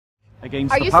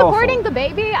against Are the you powerful. supporting the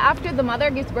baby after the mother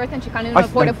gives birth and she can't even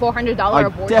afford a $400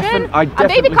 abortion? I A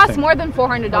baby costs think, more than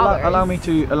 $400.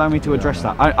 Allow me to address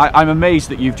that. I'm amazed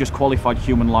that you've just qualified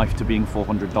human life to being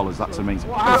 $400. That's amazing.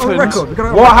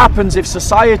 What happens if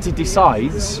society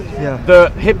decides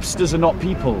that hipsters are not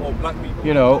people,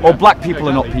 you know, or black people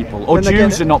are not people, or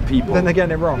Jews are not people? Then they're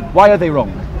getting it wrong. Why are they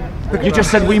wrong? You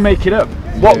just said we make it up.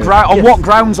 On what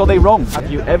grounds are they wrong?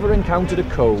 Have you ever encountered a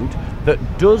code that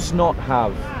does not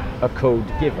have a code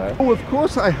giver? Oh, of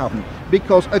course I haven't,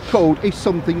 because a code is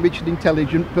something which an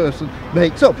intelligent person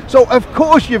makes up. So of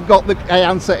course you've got the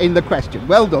answer in the question.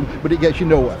 Well done, but it gets you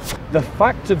nowhere. The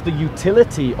fact of the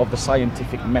utility of the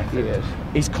scientific method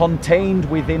is contained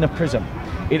within a prism.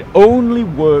 It only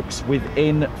works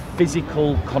within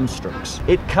physical constructs.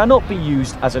 It cannot be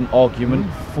used as an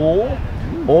argument for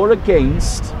or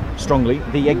against, strongly,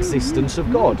 the existence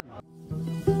of God.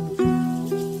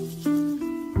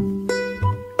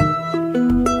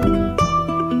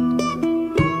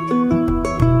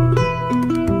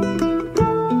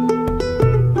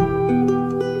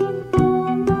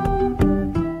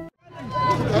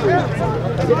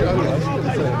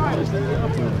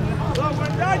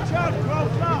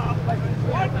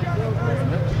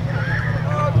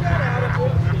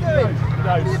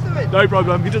 No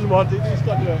problem, he doesn't want it, he's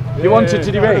got to do it. You wanted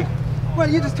to debate? Well,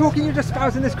 you're just talking, you're just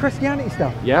espousing this Christianity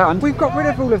stuff. Yeah, and we've got rid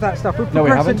of all of that stuff. We're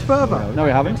progressing further. No,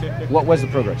 we haven't. Where's the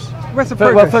progress? Where's the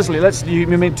progress? Well, firstly, you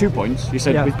made 2 points. You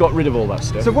said we've got rid of all that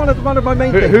stuff. So one of my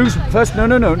main things. Who's first? No.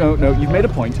 You've made a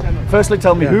point. Firstly,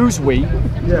 tell me who's we.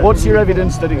 Yeah. What's your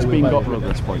evidence that it's been got rid of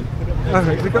this point?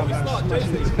 Okay, we got.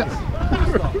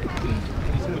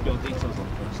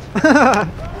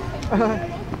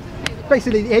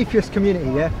 Basically, the atheist community,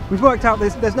 we've worked out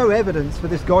there's no evidence for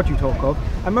this God you talk of,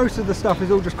 and most of the stuff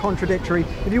is all just contradictory.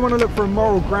 If you want to look for a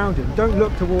moral grounding, don't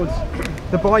look towards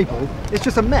the Bible. It's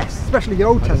just a mess, especially the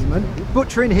Old Testament.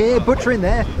 Butchering here, butchering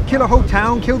there, kill a whole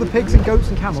town, kill the pigs and goats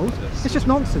and camels. It's just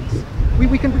nonsense.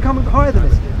 We can become higher than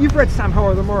this. You've read Sam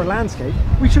Howell, The Moral Landscape.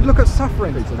 We should look at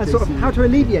suffering and sort of how to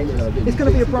alleviate it. It's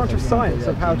going to be a branch of science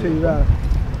of how to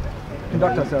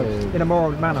conduct ourselves in a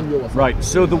moral manner. Right,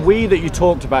 so the we that you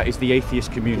talked about is the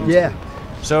atheist community. Yeah.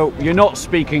 So you're not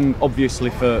speaking, obviously,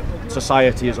 for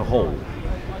society as a whole.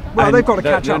 Well, they've got to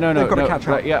catch up. No, they've got to catch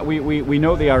up. Yeah, we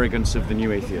know the arrogance of the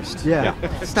new atheist. Yeah.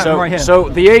 So, right here. so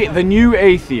the new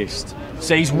atheist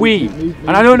says we,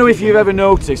 and I don't know if you've ever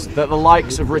noticed that the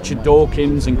likes of Richard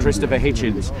Dawkins and Christopher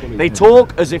Hitchens, they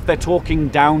talk as if they're talking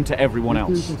down to everyone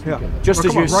else. Yeah. Just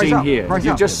as you've seen here.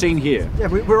 You've just seen here. Yeah,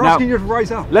 we're asking you to rise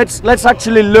up. Let's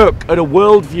actually look at a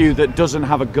worldview that doesn't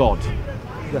have a God.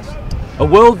 Yes. A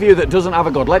worldview that doesn't have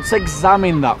a God. Let's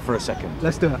examine that for a second.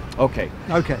 Let's do it. Okay.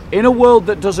 Okay. In a world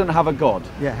that doesn't have a God,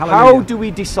 how do we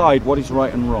decide what is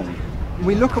right and wrong?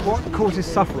 We look at what causes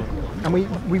suffering, and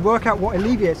we work out what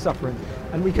alleviates suffering,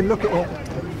 and we can look at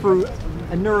it through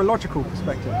a neurological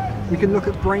perspective. We can look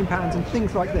at brain patterns and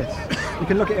things like this. We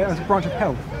can look at it as a branch of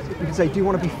health. We can say, do you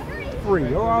want to be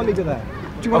free? Or I'll leave it there.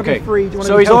 Do you want to be free? Do you want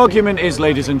to be his healthy? argument is,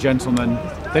 ladies and gentlemen,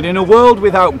 that in a world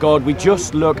without God, we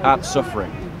just look at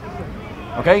suffering.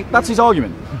 Okay, that's his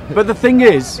argument. But the thing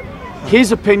is,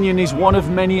 his opinion is one of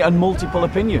many and multiple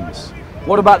opinions.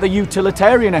 What about the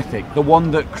utilitarian ethic, the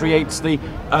one that creates the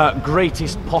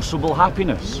greatest possible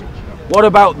happiness? What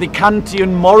about the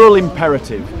Kantian moral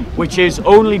imperative, which is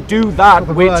only do that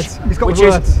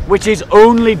which is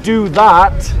only do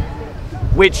that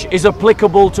which is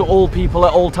applicable to all people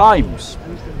at all times?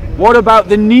 What about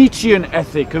the Nietzschean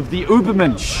ethic of the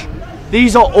Übermensch?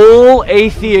 These are all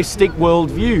atheistic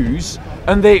worldviews,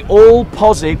 and they all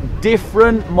posit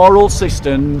different moral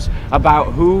systems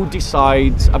about how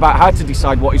to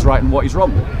decide what is right and what is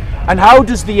wrong. And how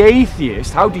do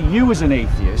you as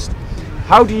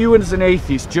an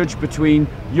atheist judge between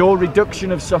your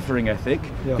reduction of suffering ethic,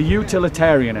 the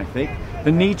utilitarian ethic,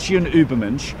 the Nietzschean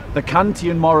Übermensch, the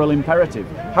Kantian moral imperative?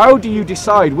 How do you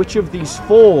decide which of these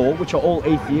four, which are all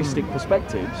atheistic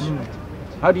perspectives,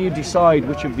 how do you decide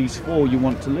which of these four you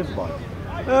want to live by?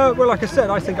 Well, like I said,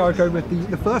 I think I would go with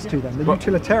the first two then, the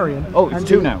utilitarian. Oh, it's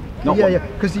two now, not one. Yeah,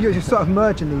 because you're sort of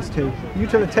merging these two.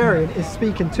 Utilitarian is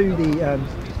speaking to the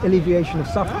alleviation of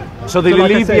suffering. So the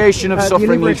alleviation of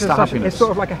suffering leads to happiness. It's sort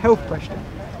of like a health question.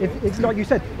 It's like you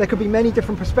said, there could be many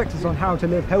different perspectives on how to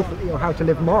live healthily or how to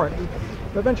live morally.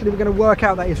 But eventually we're going to work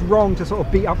out that it's wrong to sort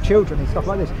of beat up children and stuff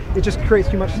like this. It just creates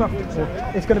too much suffering. Or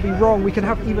it's going to be wrong. We can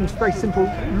have even very simple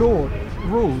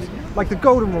rules. Like the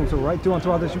golden rules, all right, do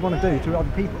unto others you want to do to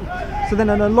other people. So then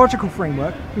in a logical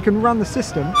framework, we can run the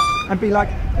system and be like,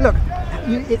 look,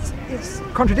 it's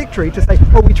contradictory to say,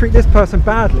 oh, we treat this person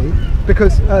badly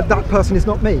because that person is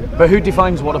not me. But who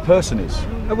defines what a person is?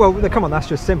 Well, come on, that's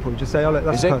just simple. Just say, oh, look,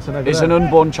 that's a person over there. Is an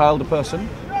unborn child a person?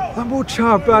 Unborn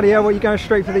child, bloody hell, what, you going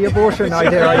straight for the abortion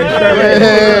idea? Are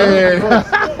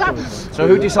you? So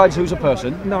who decides who's a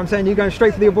person? No, I'm saying you're going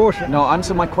straight for the abortion. No,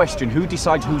 answer my question. Who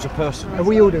decides who's a person?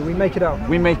 We all do, we make it up.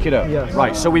 We make it up. Yes.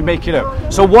 Right, so we make it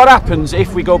up. So what happens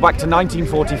if we go back to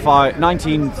 1945,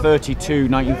 1932,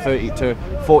 1930 to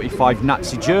 45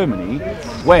 Nazi Germany,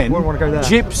 when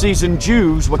gypsies and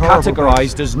Jews were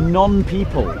categorized as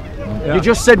non-people? Yeah. You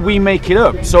just said we make it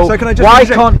up. So can I just why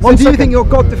can't? So do you think your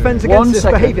God defends against this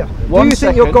behaviour? Do you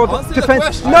think your God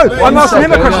defends? No, I'm asking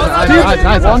him a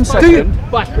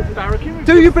question.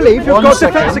 Do you believe your God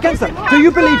defends against that? Do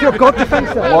you believe your God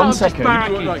defends that? One second.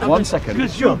 One second.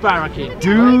 Because you're barracking.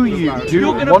 Do you?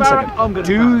 One second.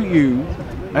 Do you?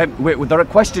 The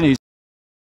question is,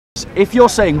 if you're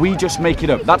saying we just make it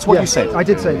up, that's what you said. I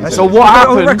did say that. So what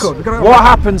happens? What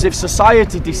happens if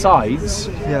society decides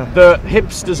that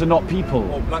hipsters are not people,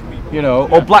 or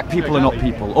black people are not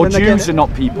people, or Jews are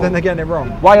not people? Then they're getting it wrong.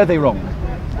 Why are they wrong?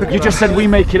 You just said we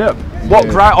make it up.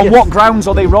 On what grounds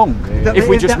are they wrong? If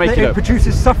we just make it up, it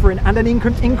produces suffering and an in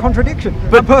contradiction.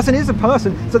 But a person is a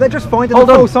person, so they're just finding a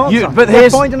false answer. But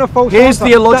here's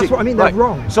the illogic. That's what I mean. They're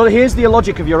wrong. So here's the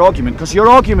illogic of your argument, because your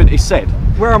argument is said.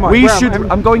 Where am I?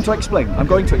 I'm going to explain. I'm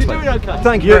going to explain. You're doing okay.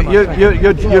 Thank you.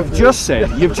 You've just said.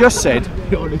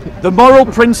 The moral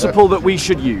principle that we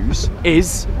should use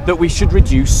is that we should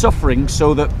reduce suffering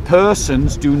so that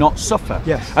persons do not suffer.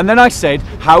 Yes. And then I said,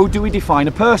 how do we define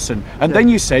a person? And then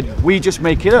you said, we just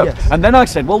make it up. Yes. And then I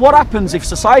said, well, what happens if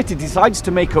society decides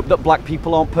to make up that black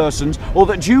people aren't persons or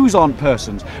that Jews aren't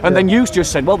persons? And then you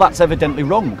just said, well, that's evidently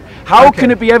wrong. How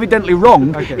can it be evidently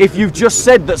wrong if you've just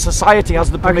said that society has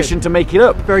the permission to make it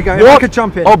up? Very good. What I could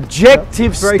jump in.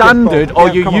 objective standard are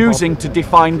you using to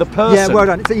define the person? Yeah, well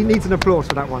done. So he needs an applause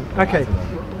for that one. Okay.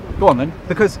 Go on then.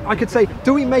 Because I could say,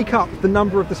 do we make up the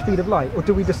number of the speed of light, or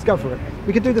do we discover it?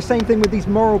 We could do the same thing with these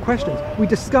moral questions. We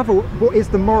discover what is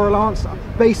the moral answer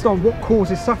based on what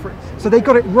causes suffering. So they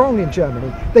got it wrong in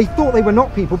Germany. They thought they were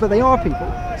not people, but they are people.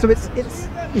 So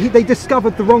they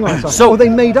discovered the wrong answer, or they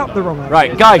made up the wrong answer.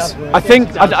 Right, guys. I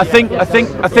think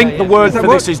the word for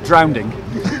this is drowning.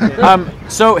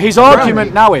 So his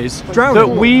argument now is that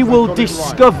we will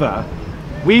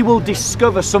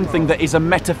discover something that is a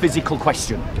metaphysical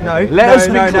question. Let us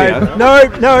be clear.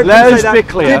 Let us be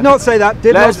clear. Did not say that.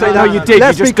 No, you did.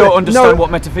 You just don't understand what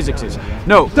metaphysics is.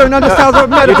 No. Don't understand what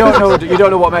metaphysics is. You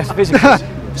don't know what metaphysics is.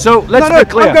 So let's be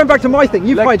clear. I'm going back to my thing.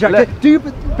 You've hijacked it. Do you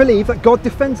believe that God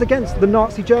defends against the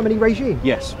Nazi Germany regime?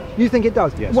 Yes. You think it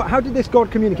does? Yes. How did this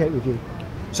God communicate with you?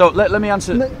 So let me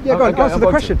answer. Yeah, go on. Answer the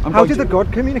question. How did the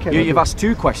God communicate with you? You've asked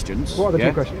two questions. What are the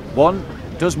two questions? One,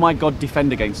 does my God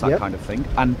defend against that kind of thing?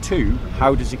 And two,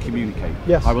 how does he communicate?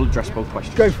 Yes. I will address both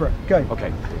questions. Go for it. Go.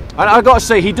 Okay. And I've got to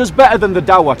say, he does better than the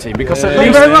Dawa team, because at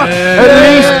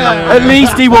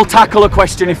least he will tackle a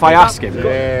question if I ask him,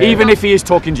 even if he is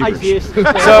talking gibberish. He gives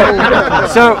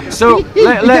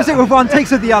it with one,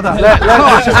 takes with the other.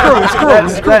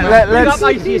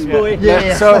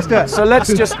 So let's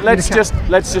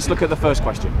just look at the first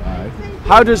question.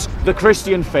 How does the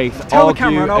Christian faith Tell argue the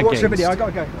camera and I'll watch against... the video. I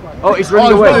gotta go. Oh, he's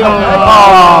running away.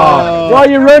 Why are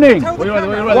you running?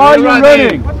 Why are you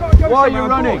running? Why are you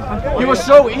running? You were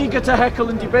so eager to heckle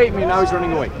and debate me, and now he's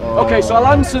running away. Okay, so I'll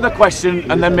answer the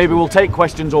question, and then maybe we'll take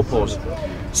questions or pause.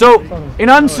 So, in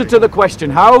answer to the question,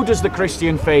 how does the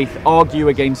Christian faith argue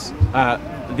against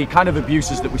the kind of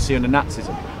abuses that we see under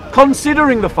Nazism?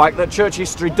 Considering the fact that church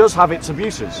history does have its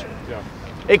abuses.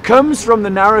 It comes from the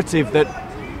narrative that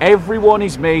everyone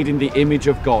is made in the image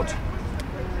of God.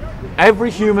 Every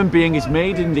human being is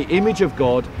made in the image of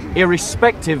God,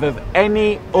 irrespective of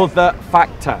any other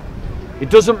factor. It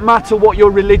doesn't matter what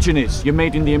your religion is, you're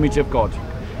made in the image of God.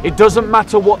 It doesn't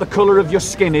matter what the colour of your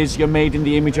skin is, you're made in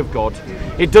the image of God.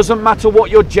 It doesn't matter what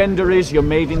your gender is, you're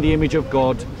made in the image of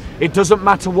God. It doesn't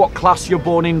matter what class you're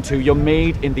born into, you're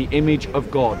made in the image of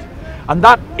God. And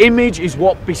that image is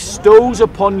what bestows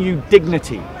upon you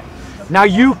dignity. Now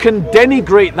you can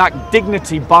denigrate that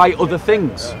dignity by other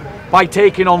things, by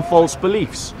taking on false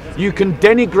beliefs. You can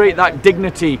denigrate that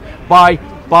dignity by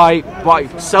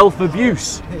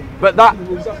self-abuse. But that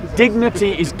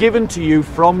dignity is given to you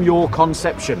from your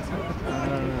conception.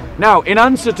 Now, in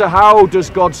answer to how does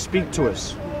God speak to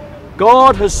us?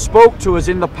 God has spoke to us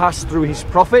in the past through his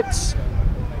prophets,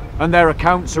 and their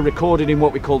accounts are recorded in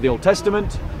what we call the Old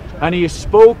Testament. And he has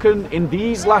spoken in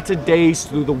these latter days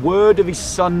through the word of his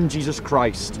Son, Jesus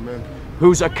Christ. Amen.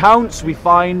 whose accounts we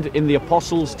find in the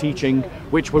apostles' teaching,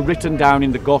 which were written down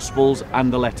in the Gospels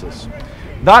and the letters.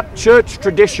 That church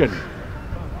tradition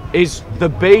is the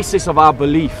basis of our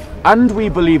belief, and we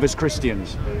believe as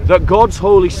Christians that God's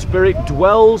Holy Spirit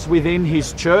dwells within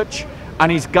his church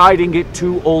and is guiding it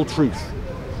to all truth.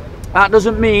 That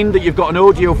doesn't mean that you've got an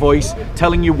audio voice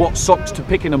telling you what socks to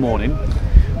pick in the morning,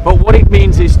 but what it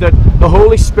means is that the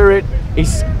Holy Spirit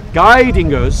is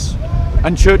guiding us,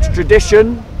 and church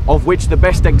tradition, of which the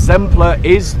best exemplar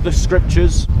is the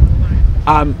scriptures,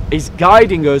 is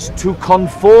guiding us to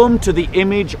conform to the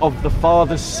image of the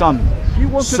Father's Son,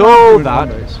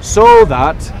 so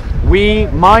that we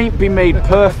might be made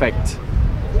perfect.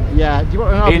 Yeah, do you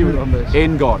want an argument on this?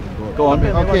 In God. Go on.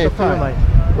 Okay, fine.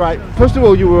 Right, first of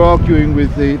all, you were arguing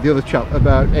with the other chap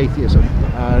about atheism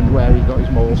and where he got his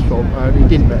morals from, and he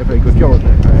didn't make a very good job of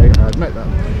it, I admit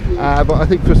that. But I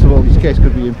think, first of all, his case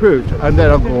could be improved, and then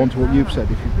I'll go on to what you've said,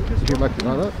 if you'd like to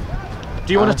like that.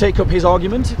 Do you want to take up his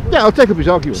argument? Yeah, I'll take up his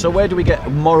argument. So where do we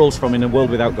get morals from in a world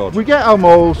without God? We get our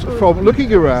morals from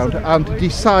looking around and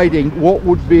deciding what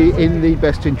would be in the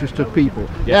best interest of people.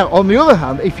 Yeah. Now, on the other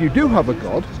hand, if you do have a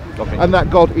God, Okay. and that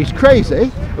God is crazy,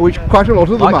 which quite a lot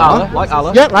of them Like are. Allah, like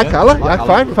Allah. Yeah, like Allah. Like Yeah,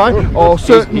 Allah. fine. Or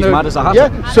certain he's of, mad as a hatter.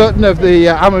 yeah, certain of the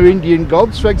Amerindian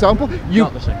gods, for example.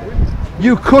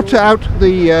 You cut out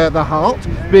the heart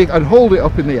and hold it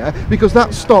up in the air, because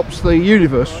that stops the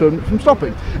universe from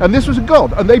stopping. And this was a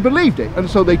god, and they believed it, and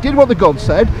so they did what the god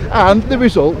said, and the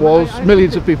result was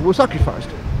millions of people were sacrificed.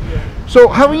 So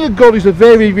having a god is a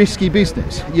very risky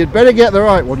business. You'd better get the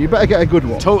right one. You better get a good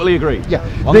one. Totally agree. Yeah,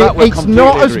 On that we're it's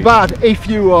not as completely bad if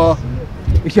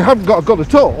you haven't got a god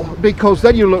at all, because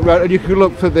then you look around and you can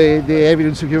look for the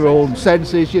evidence of your own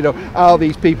senses. You know, are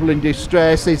these people in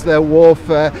distress? Is there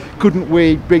warfare? Couldn't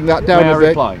we bring that down May I a bit?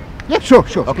 reply? Yeah, sure,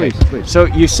 Okay. please. So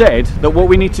you said that what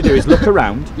we need to do is look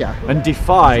around Yeah. and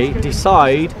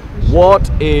decide what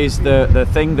is the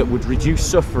thing that would reduce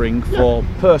suffering for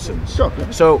persons. Sure.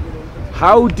 So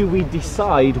how do we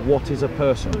decide what is a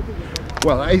person?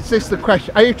 Well, is this the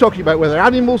question? Are you talking about whether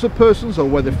animals are persons or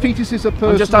whether fetuses are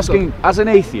persons? I'm just asking, as an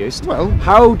atheist, Well-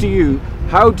 how do you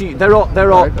there are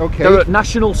Right, okay. there are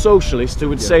national socialists who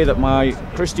would say that my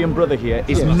Christian brother here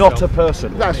is Yes. not a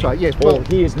person. That's right, yes. Or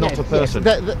he is not a person.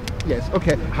 Yes,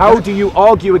 okay. How do you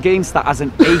argue against that as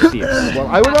an atheist? Well,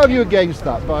 I would argue against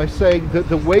that by saying that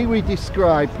the way we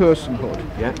describe personhood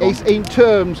Yeah. is in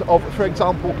terms of, for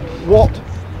example, what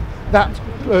that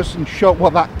person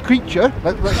that creature,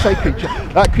 let's say creature,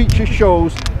 that creature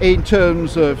shows in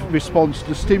terms of response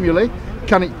to stimuli.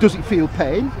 Does it feel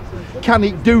pain? Can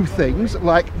it do things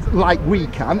like we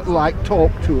can, like talk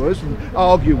to us and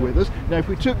argue with us? Now, if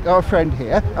we took our friend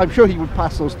here, I'm sure he would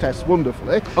pass those tests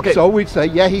wonderfully. Okay. So we'd say,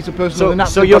 yeah, he's a person.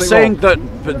 So you're saying that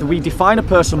we define a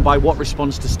person by what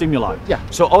responds to stimuli? Yeah.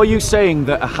 So are you saying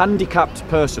that a handicapped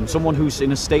person, someone who's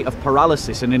in a state of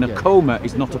paralysis and in a coma,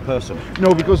 is not a person?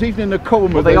 No, because even in a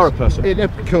coma, Well, they are a person.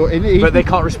 But But they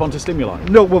can't respond to stimuli?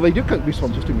 No, well, they do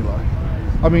respond to stimuli.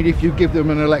 I mean, if you give them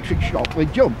an electric shock, they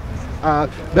jump.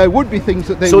 There would be things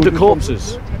that they So would do respond-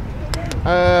 corpses?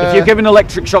 If you give an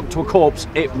electric shock to a corpse,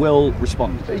 it will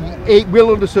respond. It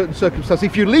will under certain circumstances.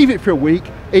 If you leave it for a week,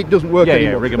 it doesn't work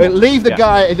anymore. rigor But mortis, leave the yeah.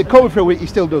 guy in the coma for a week, he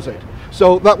still does it.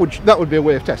 So that would be a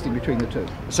way of testing between the two.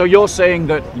 So you're saying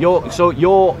that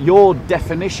your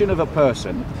definition of a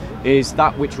person is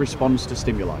that which responds to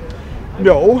stimuli?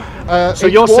 No. So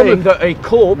you're saying that a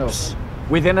corpse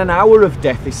within an hour of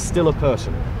death is still a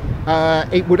person?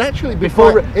 It would actually be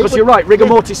Because you're right, rigor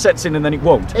mortis sets in and then it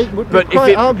won't. It would be but if quite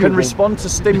it can arguable. respond to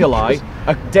stimuli,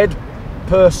 a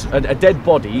dead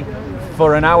body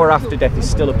for an hour after death is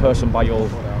still a person by your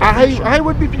definition. I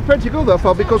would be prepared to go that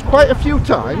far, because quite a few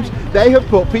times they have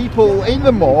put people in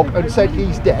the morgue and said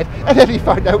he's dead, and then he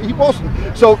found out he wasn't.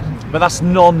 So. But that's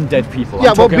non-dead people.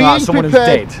 Yeah, I'm talking about someone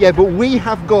prepared, who's dead. Yeah, but we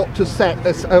have got to set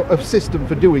a system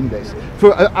for doing this,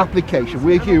 for application.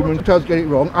 We're human, sometimes get it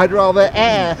wrong. I'd rather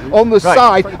err on the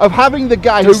side of having the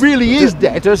guy who really is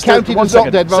dead counted as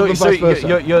not dead rather than vice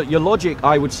versa. Your logic,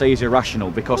 I would say, is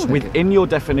irrational, because within your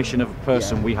definition of a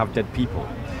person, we have dead people.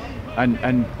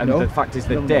 And No. the fact is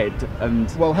they're dead.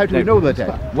 And Well, how do we know they're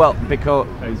dead? Well,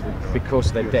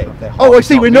 because they're dead. Their Oh, I heart's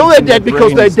see. not We know they're beating, dead their because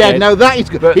brain they're is dead. Now that is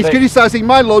good. But He's they- criticising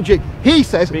my logic. He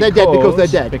says they're dead because they're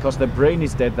dead. Because their brain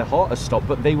is dead, their heart has stopped,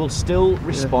 but they will still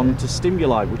respond to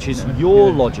stimuli, which is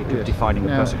your logic of defining a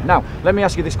Yeah. person. Now, let me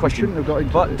ask you this question. shouldn't have got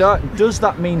into But does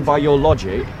that mean, by your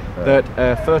logic, that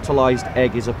a fertilized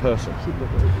egg is a person?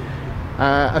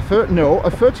 A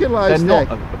fertilised They're egg.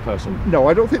 not a person. No,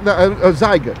 I don't think that. A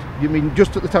zygote. You mean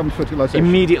just at the time of fertilisation?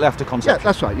 Immediately after Yeah, conception.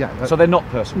 that's right. Yeah. So they're not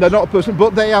persons. They're not a person,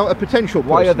 but they are a potential person.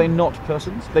 Why are they not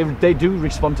persons? They do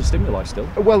respond to stimuli still.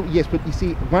 Well, yes, but you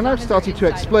see, when I've started to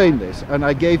explain this, and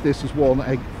I gave this as one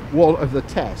of the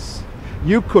tests,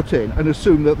 you cut in and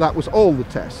assume that that was all the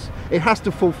tests. It has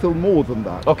to fulfil more than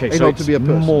that Okay, in so order it's to be a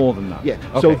person. more than that. Yeah.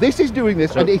 Okay. So this is doing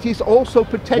this, So and it is also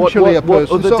potentially a what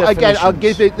person. other So again, I'll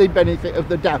definitions? give it the benefit of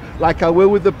the doubt, like I will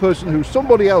with the person who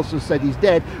somebody else has said is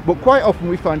dead, but quite often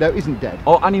we find out isn't dead.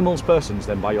 Are animals persons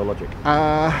then by your logic?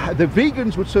 The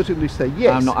vegans would certainly say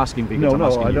yes. I'm not asking vegans, No, I'm no,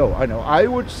 asking I you. know, I know. I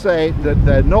would say that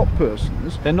they're not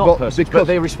persons. They're not persons, but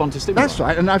they respond to stimuli. That's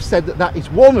right, and I've said that that is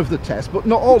one of the tests, but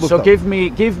not all of them. So give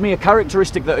me a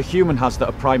characteristic that a human has that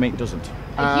a primate doesn't.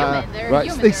 A human. They're a Right,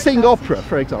 human. they They're sing a opera, substance.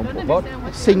 for example. I don't What?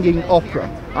 understand Singing you're opera.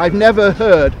 here. I've never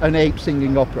heard an ape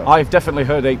singing opera. I've definitely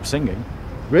heard apes singing.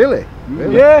 Really?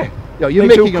 Really? Yeah. Yeah, you're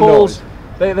They do making a calls. noise.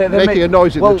 They're Making a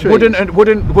noise in the well, trees.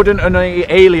 wouldn't an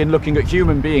alien looking at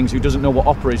human beings who doesn't know what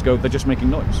opera is go? They're just making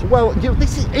noise. Well,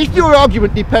 if your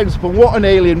argument depends upon what an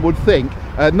alien would think,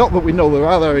 not that we know there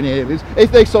are any aliens,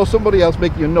 if they saw somebody else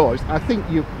making a noise, I think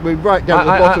we're right down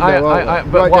at the bottom there, aren't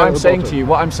we? But Right what down I'm at the saying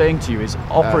bottom. to you, is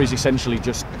opera is essentially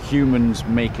just humans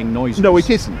making noises. No, it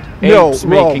isn't. Apes No,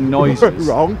 making wrong. noises.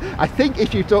 Wrong. I think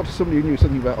if you talk to somebody who knew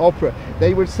something about opera,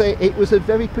 they would say it was a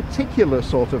very particular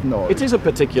sort of noise. It is a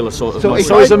particular sort of So noise.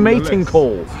 if So is I- a mating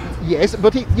call. Yes,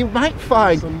 but you might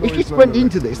find, if you went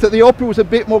into this, that the opera was a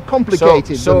bit more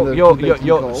complicated than the mating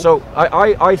call. So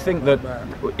I think that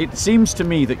it seems to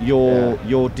me that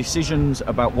your decisions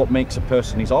about what makes a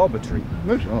person is arbitrary.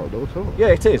 No, it's not at all. Yeah,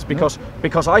 it is because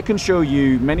I can show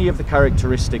you many of the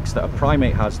characteristics that a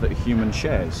primate has that a human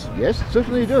shares. Yes,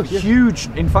 certainly it does. Yes. Huge,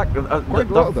 in fact, Quite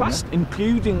a lot of them, vast,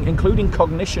 including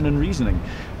cognition and reasoning,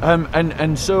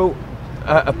 and so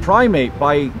a primate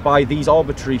by these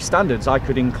arbitrary standards, I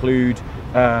could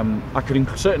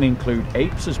certainly include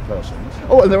apes as persons.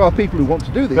 Oh, and there are people who want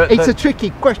to do this. But It's the- a tricky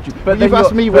question. But You've then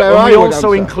asked me but where I we would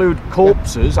also answer. include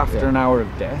corpses after Yeah. an hour of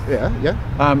death.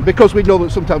 Yeah. Because we know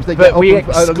that sometimes they get But up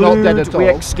and are not dead at all. we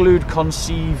exclude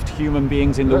conceived human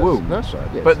beings in the womb. That's right.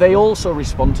 Yes. But they also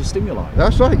respond to stimuli.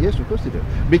 That's right. Yes, of course they do.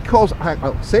 Because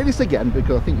I'll say this again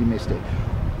because I think you missed it.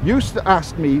 You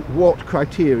asked me what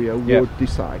criteria would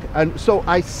decide, and so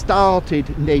I started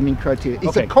naming criteria.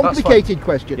 It's Okay, a complicated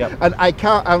question, Yep. and I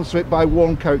can't answer it by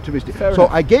one characteristic. Fair so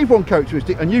enough. I gave one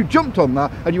characteristic, and you jumped on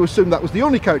that, and you assumed that was the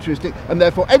only characteristic, and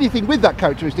therefore anything with that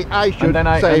characteristic I should And then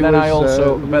I was,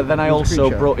 also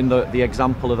creature. brought in the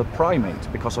example of a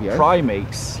primate, because a Yes. primate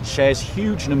shares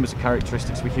huge numbers of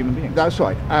characteristics with human beings. That's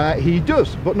right. He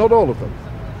does, but not all of them.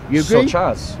 You agree? Such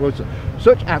as? Well,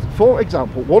 such as, for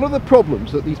example, one of the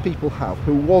problems that these people have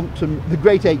who want to, the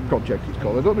Great Ape Project it's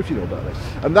called, I don't know if you know about this,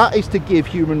 and that is to give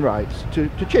human rights to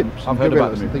chimps I've and heard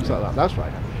about gorillas the and things movement. like that. That's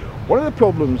right. One of the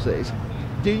problems is,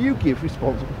 do you give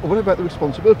what about the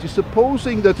responsibility?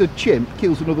 Supposing that a chimp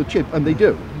kills another chimp, and they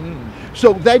do.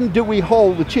 So then do we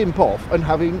haul the chimp off and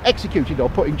have him executed or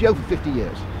put in jail for 50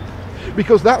 years?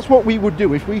 Because that's what we would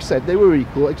do if we said they were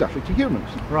equal exactly to humans.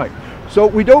 Right. So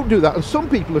we don't do that, and some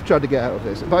people have tried to get out of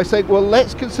this by saying, well,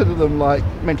 let's consider them like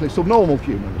mentally subnormal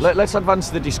humans. Let's advance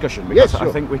the discussion, because Yes, sure.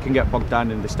 I think we can get bogged down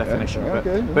in this definition. Yeah, but,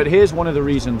 okay. but here's one of the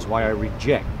reasons why I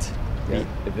reject Yeah.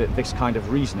 this kind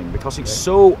of reasoning, because it's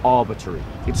so arbitrary.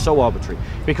 It's so arbitrary.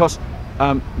 Because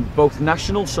both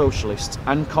National Socialists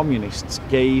and Communists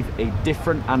gave a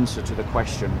different answer to the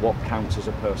question, what counts as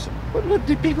a person? But look,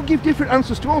 people give different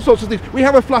answers to all sorts of things. We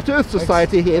have a flat Earth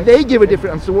society here. They give a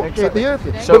different answer to what shape the Earth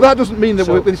is. So- But that doesn't mean that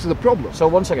so- this is a problem. So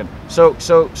 1 second. So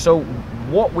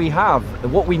what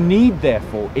we need,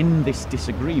 therefore, in this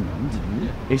disagreement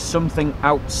is something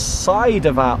outside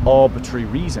of our arbitrary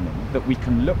reasoning that we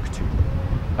can look to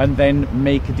and then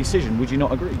make a decision. Would you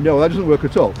not agree? No, that doesn't work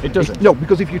at all. It doesn't? No,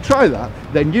 because if you try that,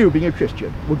 then you, being a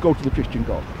Christian, would go to the Christian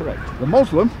God. Correct. The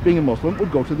Muslim, being a Muslim,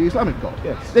 would go to the Islamic God.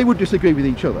 Yes. They would disagree with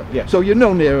each other. Yes. So you're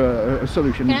no near a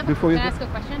solution Can before I you... ask a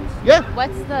question? Yeah.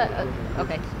 What's the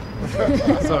okay?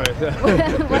 Sorry.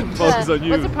 What's on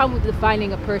you. the problem with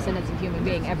defining a person as a human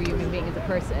being? Every human being is a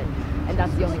person, and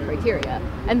that's the only criteria.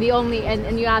 And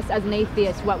and you asked, as an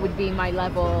atheist, what would be my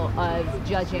level of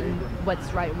judging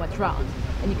what's right and what's wrong?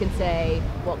 And you can say,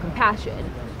 well, compassion.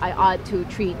 I ought to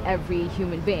treat every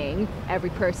human being, every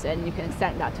person. You can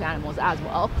extend that to animals as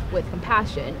well, with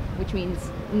compassion, which means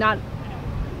not.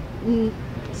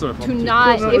 Sorry, To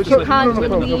not, if you can't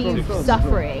relieve problem.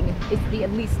 suffering, it's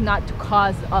at least not to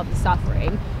cause of the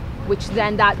suffering, which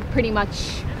then that pretty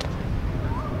much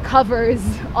covers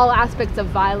all aspects of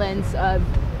violence, of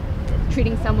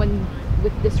treating someone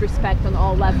with disrespect on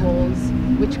all levels,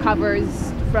 which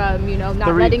covers from, you know,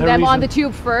 not letting them on the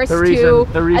tube first to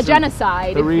a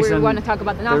genocide, if we want to talk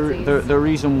about the Nazis. The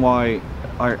reason why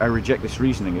I reject this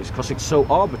reasoning is because it's so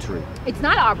arbitrary. It's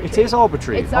not arbitrary. It is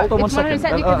arbitrary. Hold on one second.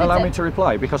 Allow me to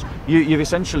reply, because you've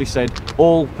essentially said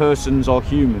all persons are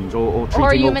humans, or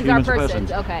treating all humans are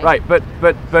persons. Okay. Right, but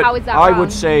how is that I wrong?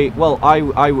 would say, well, I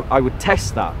would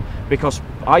test that, because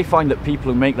I find that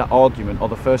people who make that argument are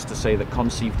the first to say that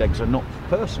conceived eggs are not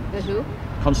persons. The who?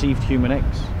 Conceived human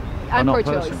eggs are not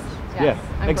persons. Yes,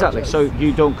 yeah, exactly. So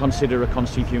you don't consider a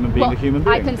conceived human being a human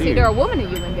being? I consider a woman a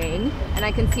human being, and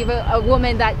I conceive a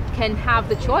woman that can have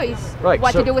the choice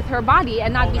what to do with her body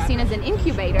and not be seen as an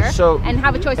incubator, and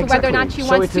have a choice of whether or not she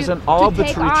wants to. So it is an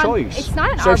arbitrary choice. It's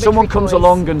not an arbitrary choice. So if someone comes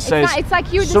along and says, it's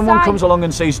like you someone comes along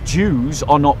and says Jews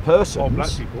are not persons, or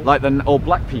black people, or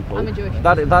black people, I'm a Jewish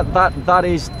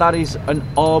that is an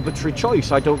arbitrary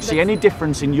choice. I don't see any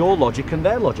difference in your logic and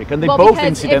their logic, and they both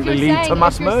incidentally lead to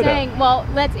mass murder. Well,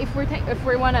 if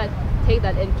we want to take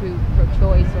that into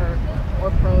pro-choice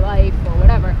or pro-life or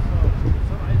whatever,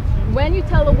 when you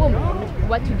tell a woman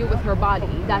what to do with her body,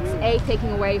 that's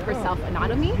taking away her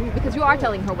self-autonomy, because you are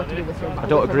telling her what to do with her body. I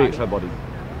don't agree it's her body.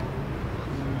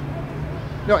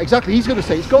 No, exactly. He's going to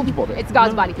say it's God's body. It's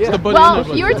God's body. Yeah.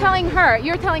 Well, you're telling me.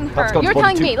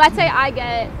 Let's say I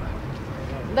get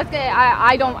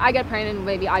pregnant, and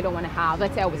maybe I don't want to have.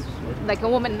 Let's say I was like a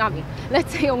woman, not me.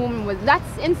 Let's say a woman was.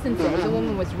 That's instances. A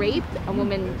woman was raped. A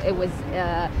woman. It was.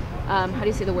 How do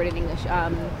you say the word in English?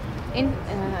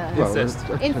 Incest.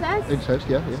 Incest. Incest.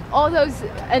 Yeah. All those,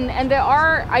 and there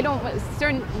are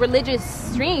certain religious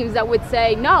streams that would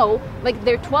say no, like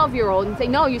they're 12-year-old and say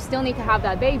no, you still need to have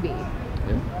that baby.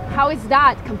 Yeah. How is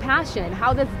that compassion?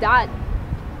 How does that?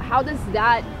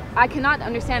 I cannot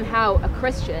understand how a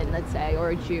Christian, let's say, or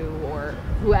a Jew, or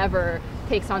whoever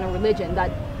takes on a religion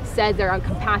that says they're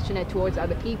uncompassionate towards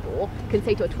other people, can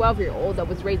say to a 12-year-old that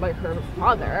was raised by her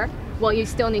father, well, you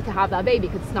still need to have that baby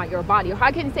because it's not your body. Or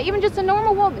how can you say, even just a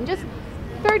normal woman, just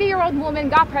 30-year-old woman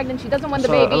got pregnant, she doesn't want the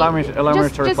baby. Allow me to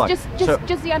reply.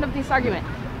 Just the end of this argument.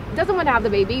 Doesn't want to have the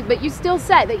baby, but you still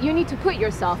said that you need to put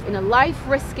yourself in a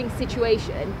life-risking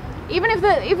situation. Even if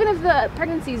the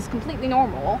pregnancy is completely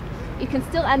normal, it can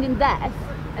still end in death.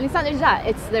 And it's not just that,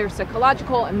 it's their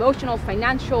psychological, emotional,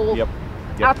 financial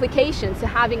applications to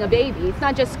having a baby. It's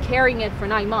not just carrying it for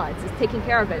 9 months, it's taking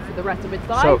care of it for the rest of its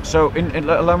life. So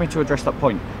allow me to address that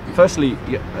point. Firstly,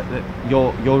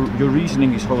 your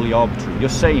reasoning is wholly arbitrary.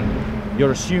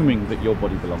 You're assuming that your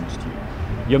body belongs to you.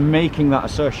 You're making that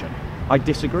assertion. I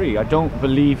disagree. I don't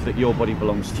believe that your body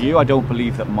belongs to you. I don't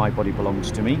believe that my body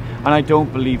belongs to me. And I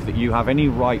don't believe that you have any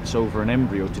rights over an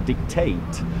embryo to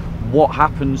dictate what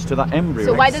happens to that embryo.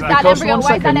 So why does that embryo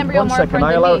more important than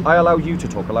me? I allow you to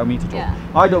talk. Allow me to talk. Yeah.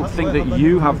 I don't think that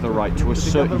you have the right to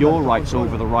assert your rights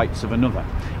over the rights of another.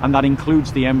 And that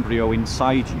includes the embryo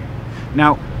inside you.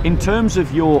 Now, in terms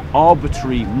of your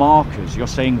arbitrary markers, you're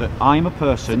saying that I'm a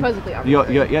person. Supposedly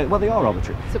arbitrary. Well, they are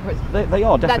arbitrary. Supposedly. They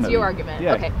are, definitely. That's your argument.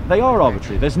 Yeah, okay. They are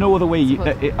arbitrary. There's no other way.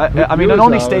 I mean, an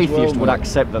honest atheist would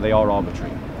accept that they are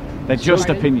arbitrary. They're just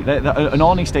opinion. An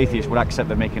honest atheist would accept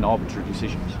they're making arbitrary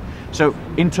decisions. So,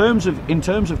 in terms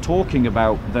of talking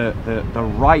about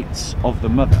the rights of the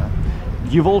mother,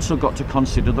 you've also got to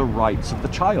consider the rights of the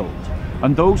child.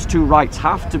 And those two rights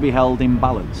have to be held in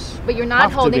balance. But you're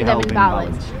not holding them in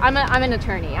balance. I'm an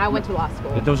attorney. I went to law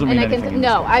school. It doesn't mean anything.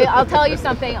 No, I'll tell you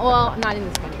something. Well, not in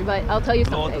this country, but I'll tell you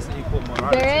something.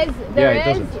 There is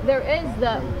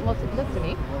the. Well, that's to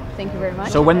me. Thank you very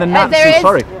much. So when the Nazis,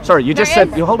 sorry, you just said.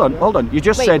 Hold on. You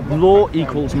just said law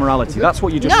equals morality. That's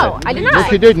what you just said. No, I did not.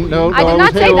 Yes, you didn't. No, I did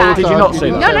not say that. Did you not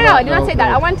say that? No, I did not say that.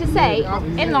 I wanted to say,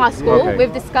 in law school,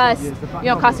 we've discussed,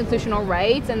 constitutional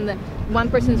rights and one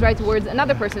person's right towards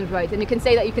another person's rights, and you can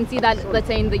see that, let's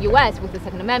say in the U.S. with the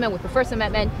Second Amendment, with the First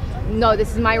Amendment. No,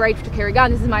 this is my right to carry a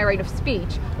gun. This is my right of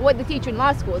speech. What they teach in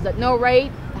law school is that no right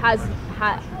is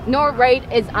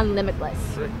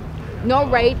unlimitless. No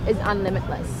right is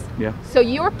unlimitless. Yeah. So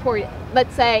your point,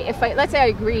 let's say I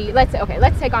agree. Let's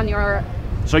take on your.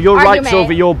 So your argument, rights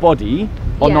over your body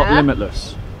are not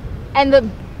limitless.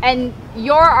 And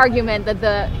your argument that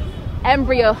the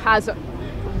embryo has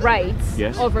rights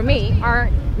over me are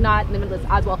not limitless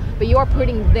as well. But you're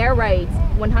putting their rights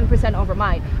 100% over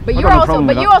mine. But you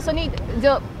also need.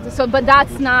 But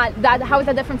that's not that. How is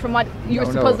that different from what you're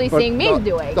supposedly seeing me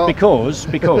doing? Because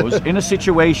in a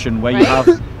situation where you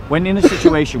have. When in a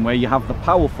situation where you have the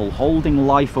powerful holding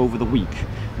life over the weak,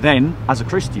 then, as a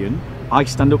Christian, I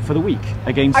stand up for the weak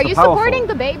against Are the you powerful. supporting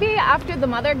the baby after the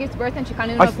mother gives birth and she can't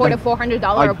even afford a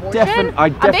 $400 abortion? I A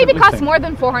baby definitely costs think- more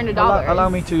than $400.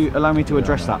 Allow me to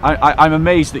address that. I'm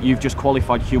amazed that you've just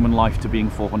qualified human life to being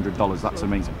 $400. That's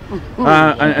amazing,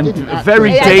 and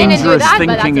very I didn't do dangerous that, but thinking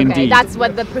that's okay. indeed. That's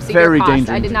what the procedure Very cost. dangerous.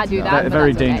 I did not do that. but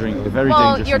Very that's okay. dangerous. Very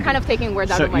well, dangerous. you're kind of taking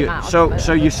words out of my mouth.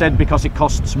 So you said because it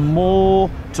costs more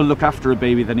to look after a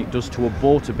baby than it does to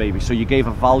abort a baby, so you gave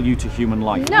a value to human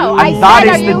life. No, and I that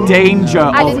said, is the danger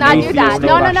I of did not do that. atheistic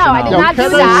No, I did rationale. not do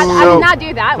that. I did not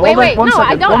do that. Wait, no,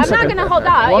 I don't. I'm not going to hold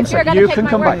that. One If you're second. going to You take can my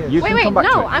come word. back. You can Wait, come back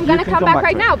to no, it. I'm You going to can come come back back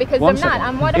right to it. now because One I'm not. second.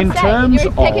 I'm what In I'm saying. terms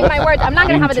You're taking of- my words. I'm not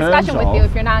going to have a in discussion terms with you of-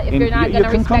 if you're not you going to can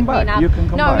respect come me back. enough. You can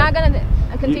come No, I'm not back. going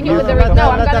to continue You- with the. No, No,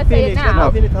 I'm let going that to say it finish, now let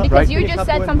that finish. because Right. you just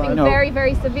said something No. very,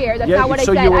 very severe. That's Yeah, not what I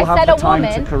so said. you will I have said the a time to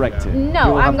woman. correct it. You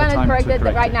No, will I'm have the going to time correct it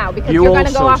correct right now because You you're going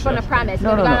to go also off on a said- premise. No,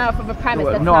 You're no, going no. off of a premise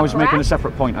that's No, not I was making a correct.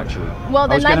 separate point actually. Well, I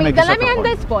then was let gonna me make a then let me separate end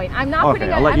point. this point. I'm not Okay,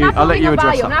 putting I'll let I'm you- not I'll let putting you a address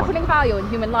value. that I'm not point. putting value in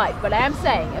human life, but I am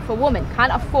saying if a woman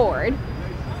can't afford,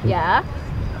 yeah,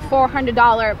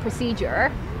 $400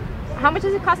 procedure, how much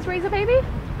does it cost to raise a baby?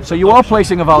 So you are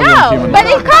placing a value on No, human but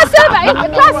life. it costs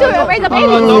to raise a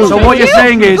baby. So what you're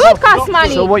saying is, food costs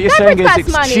money. so what you're Diapers saying is cost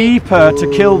it's money. cheaper to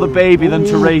kill the baby than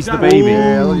to raise the baby.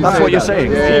 That's what you're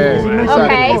saying.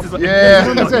 Okay.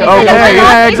 Yeah, that's it. Okay,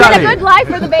 yeah, Is it exactly. a good life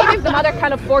for the baby if the mother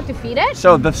can't afford to feed it?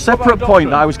 So the separate point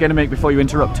that I was going to make before you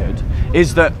interrupted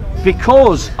is that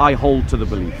because I hold to the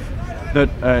belief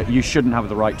that you shouldn't have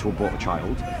the right to abort a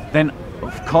child, then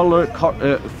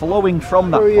flowing from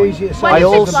that Very point, easy to say. What I if it's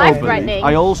also life-threatening? believe.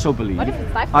 I also believe. What if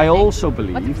it's I life-threatening? also What if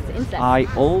believe. it's incest? I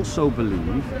also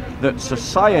believe that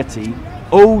society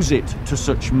owes it to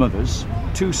such mothers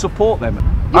to support them.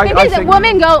 Because a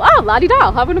woman go, oh, la-di-da,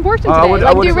 I'll have an abortion today. I would-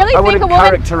 like, do you really I think wouldn't a woman?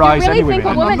 characterise do you any really think a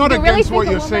women. woman? I'm not do you really against think what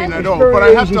a you're woman? saying at It's all, very but I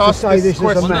have easy to to ask say this this as a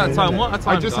question. man, isn't it?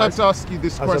 I just have to ask you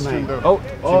this question, though. Oh,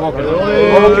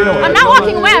 I'm not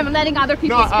walking away. I'm letting other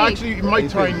people No, speak. actually, it might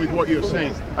tie in with what you're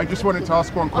saying. I just wanted to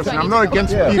ask one question. I I'm need not to go.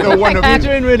 against either one of you.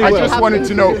 doing really I well. just wanted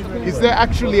to know, is there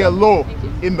actually a law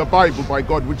in the Bible by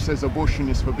God which says abortion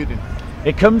is forbidden?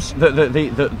 It comes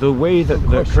the way that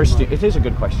the Christian. It is a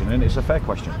good question and it's a fair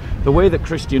question. The way that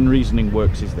Christian reasoning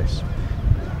works is this: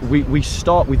 we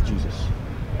start with Jesus,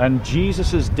 and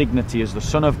Jesus's dignity as the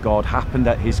Son of God happened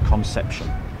at his conception,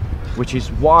 which is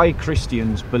why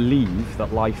Christians believe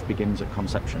that life begins at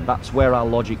conception. That's where our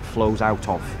logic flows out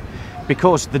of,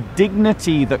 because the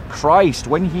dignity that Christ,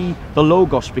 when the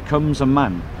Logos becomes a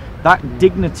man, that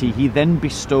dignity he then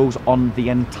bestows on the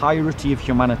entirety of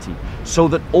humanity, so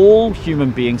that all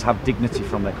human beings have dignity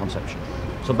from their conception.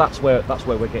 So that's where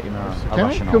we're getting our Can I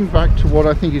rationale. come back to what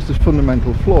I think is the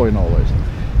fundamental flaw in all this?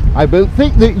 I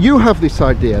think that you have this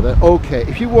idea that, okay,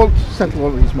 if you want to settle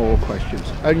one of these moral questions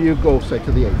and you go, say,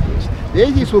 to the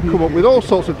atheists will come up with all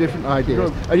sorts of different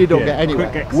ideas and you don't get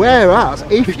anywhere. Whereas,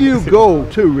 if you go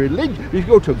to religion, if you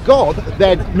go to God,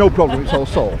 then no problem, it's all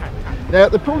solved. Now,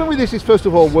 the problem with this is, first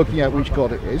of all, working out which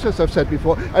God it is, as I've said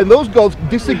before, and those gods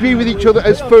disagree with each other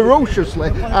as ferociously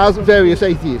as various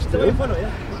atheists do.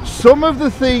 Some of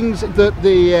the things that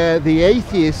the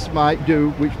atheists might do,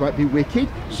 which might be wicked,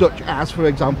 such as, for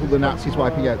example, the Nazis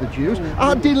wiping out the Jews,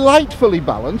 are delightfully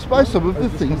balanced by some of the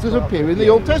things that appear in the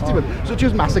Old Testament, such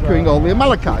as massacring all the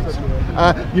Amalekites.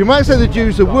 You might say the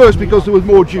Jews are worse because there were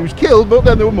more Jews killed, but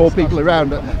then there were more people around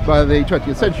by the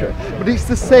 20th century. But it's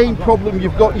the same problem.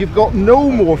 You've got no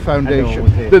more foundation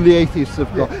than the atheists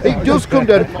have got. It does come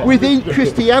down within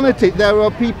Christianity. There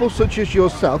are people such as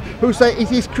yourself who say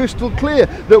it is crystal clear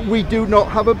that we do not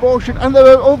have abortion, and there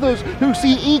are others who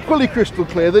see equally crystal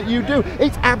clear that you do.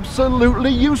 It's absolutely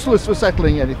useless for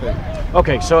settling anything.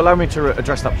 Okay, so allow me to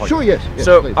address that point. Sure, yes.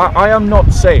 So Please. I am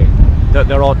not saying that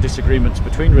there are disagreements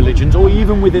between religions or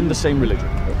even within the same religion.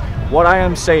 What I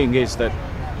am saying is that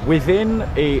within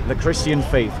the Christian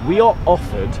faith, we are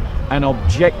offered an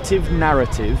objective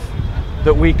narrative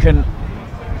that we can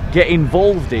get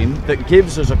involved in that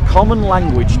gives us a common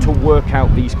language to work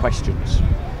out these questions.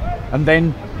 And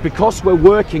then, because we're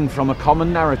working from a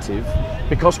common narrative,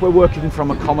 because we're working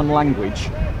from a common language,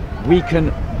 we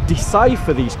can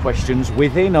decipher these questions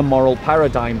within a moral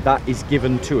paradigm that is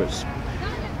given to us.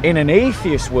 In an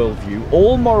atheist worldview,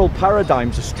 all moral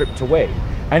paradigms are stripped away,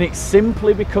 and it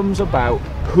simply becomes about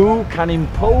who can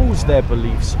impose their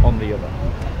beliefs on the other.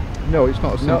 No, it's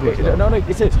not as simple as that. No,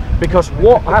 it is. Because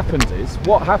what happens is,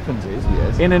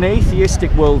 Yes. in an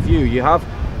atheistic worldview, you have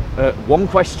one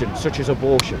question, such as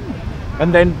abortion,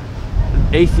 and then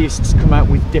atheists come out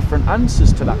with different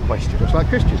answers to that question. Just like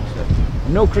Christians.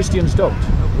 No, Christians don't.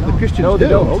 The Christians No, they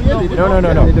do. don't. Oh, yeah, they do. No.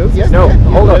 Yeah, they do. Yes, No, yeah,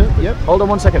 hold yeah, on. yeah. Hold on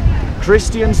 1 second.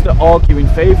 Christians that argue in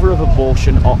favour of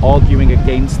abortion are arguing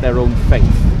against their own faith.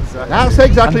 That's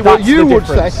exactly And what that's you the would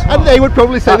say, difference. and they would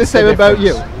probably say the That's same about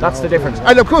you. difference. That's the difference.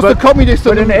 And of course, But- the communists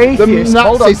but and an atheist, the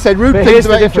hold on, Nazis said rude but things here's the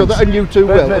about each other, difference. and you too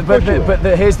will. Of course you will.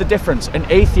 But here's the difference. An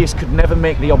atheist could never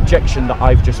make the objection that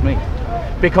I've just made.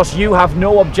 Because you have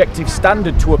no objective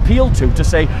standard to appeal to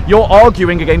say you're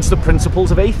arguing against the principles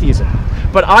of atheism.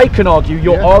 But I can argue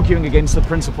you're arguing against the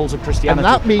principles of Christianity.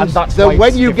 And that means that's that why when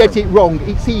it's you different. get it wrong,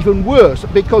 it's even worse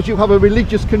because you have a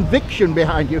religious conviction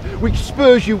behind you, which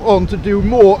spurs you on to do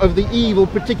more of the evil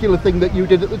particular thing that you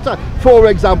did at the time. For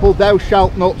example, thou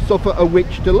shalt not suffer a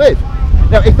witch to live.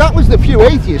 Now, if that was the few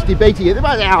atheists debating it, they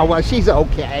might say, oh, well, she's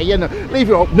okay, you know, leave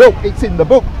her alone. No, it's in the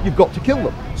book. You've got to kill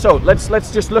them. So let's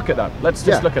just look at that. Let's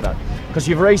just look at that. Because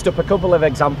you've raised up a couple of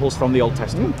examples from the Old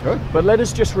Testament. Good. But let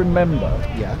us just remember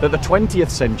Yeah. that the 20th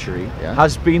century Yeah.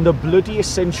 has been the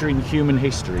bloodiest century in human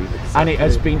history, and it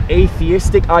has been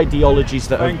atheistic ideologies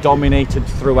that have dominated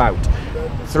throughout.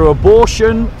 Through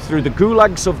abortion, through the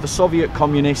gulags of the Soviet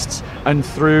communists, and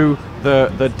through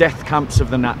the death camps of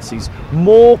the Nazis.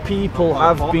 More people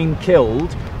have been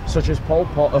killed, such as Pol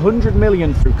Pot, 100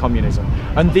 million through communism.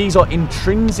 And these are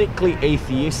intrinsically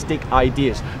atheistic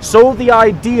ideas. So the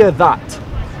idea that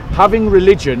having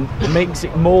religion makes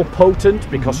it more potent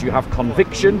because you have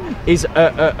conviction is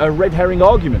a red herring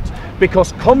argument.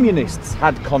 Because communists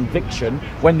had conviction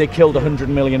when they killed 100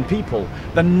 million people.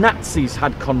 The Nazis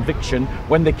had conviction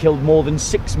when they killed more than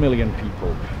 6 million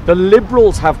people. The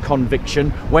liberals have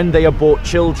conviction when they abort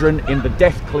children in the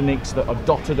death clinics that are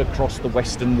dotted across the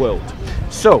Western world.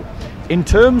 So, in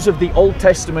terms of the Old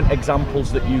Testament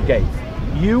examples that you gave,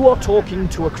 you are talking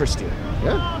to a Christian.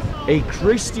 Yeah. A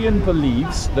Christian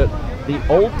believes that the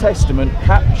Old Testament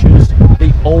captures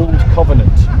the Old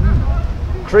Covenant.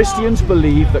 Christians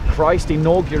believe that Christ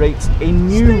inaugurates a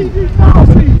new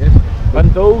covenant,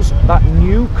 and that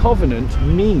new covenant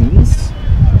means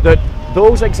that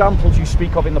those examples you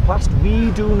speak of in the past,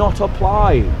 we do not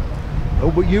apply.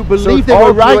 Oh, but you So believe they were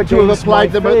argue right to have against applied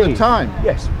my them at the faith. time?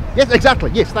 Yes, Yes,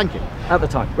 exactly. Yes, thank you. at the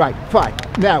time. Right, fine.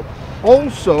 Now,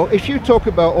 also, if you talk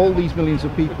about all these millions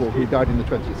of people who died in the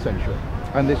 20th century,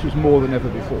 and this was more than ever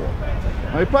before,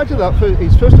 my reply to that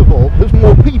is, first of all, there's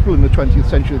more people in the 20th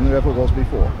century than there ever was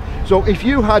before. So if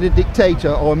you had a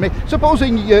dictator, or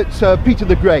supposing Peter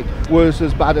the Great was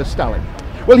as bad as Stalin,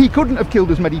 well, he couldn't have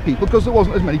killed as many people because there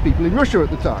wasn't as many people in Russia at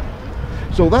the time.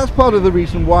 So that's part of the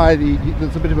reason why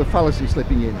there's a bit of a fallacy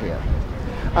slipping in here.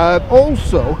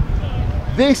 Also,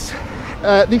 this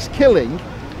killing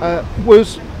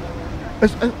was,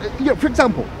 you know, for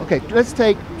example, okay, let's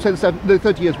take say the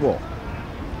 30 Years' War.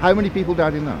 How many people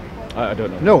died in that? I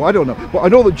don't know. No, I don't know. But I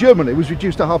know that Germany was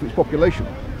reduced to half its population.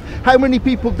 How many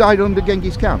people died under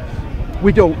Genghis Khan?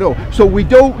 We don't know. So we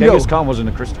don't know. Genghis Khan wasn't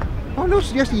a Christian. I'm not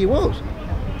suggesting he was.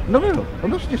 No.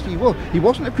 I'm not suggesting he was. He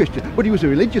wasn't a Christian, but he was a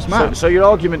religious man. So your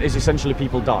argument is essentially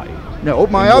people die. No,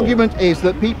 my in war. argument is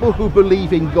that people who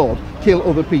believe in God kill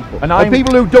other people. And And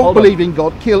people who don't hold on. believe in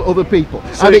God kill other people.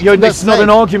 So And it's not an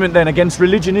argument then against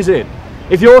religion, is it?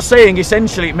 If you're saying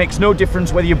essentially it makes no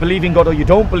difference whether you believe in God or you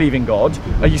don't believe in God,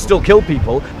 and you still kill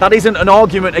people, that isn't an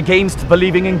argument against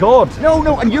believing in God.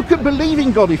 No, and you can believe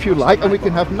in God if you like, and we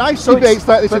can have nice So debates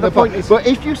like this but in the the point pub. is- But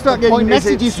if you start the getting point is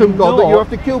messages it's from God that you not- have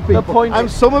to kill the people, point and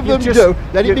is some of them you've just- do,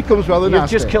 then it becomes rather You've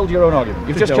nasty. just killed your own argument.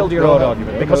 You've just No, killed your no, own no,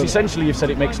 argument no, because no. essentially you've said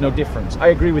it makes no difference. I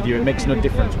agree with you, it makes no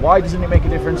difference. Why doesn't it make a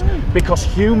difference? Because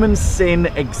human sin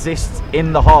exists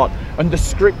in the heart, and the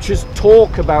scriptures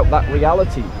talk about that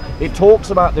reality. It talks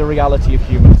about the reality of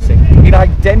human sin. It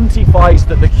identifies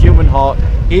that the human heart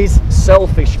is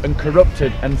selfish and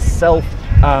corrupted and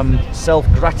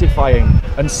self-gratifying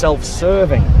and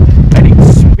self-serving, and it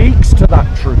speaks to that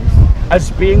truth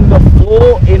as being the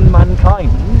flaw in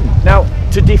mankind. Now,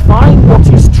 to define what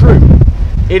is true,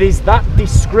 it is that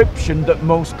description that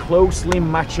most closely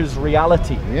matches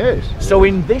reality. Yes. So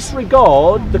in this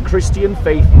regard, the Christian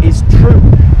faith is true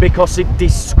because it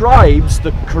describes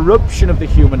the corruption of the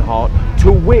human heart.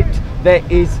 To wit, there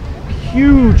is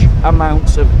huge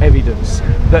amounts of evidence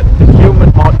that the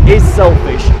human heart is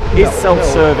selfish, is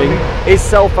self-serving, is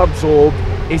self-absorbed,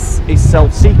 is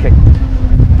self-seeking.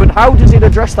 But how does it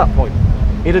address that point?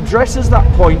 It addresses that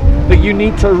point that you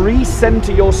need to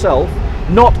recenter yourself,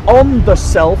 not on the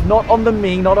self, not on the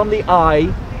me, not on the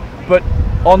I, but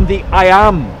on the I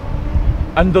am,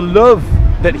 and the love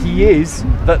that he is,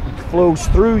 that flows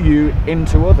through you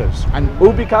into others. And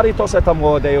ubi caritas et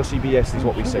amor Deus ibi est is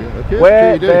what we say. Okay,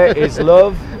 Where there is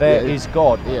love, there is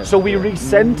God. Yeah. So we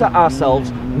recenter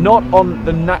ourselves not on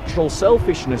the natural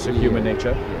selfishness of human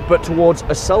nature, but towards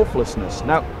a selflessness.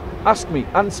 Now,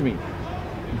 answer me,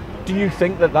 do you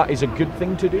think that that is a good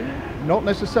thing to do? Not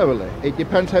necessarily. It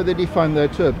depends how they define their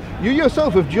term. You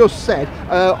yourself have just said,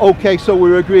 okay, so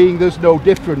we're agreeing there's no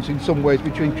difference in some ways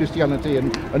between Christianity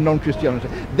and non-Christianity.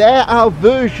 There are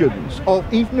versions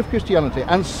of, even of Christianity,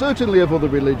 and certainly of other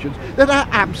religions, that are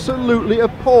absolutely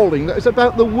appalling. That is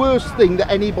about the worst thing that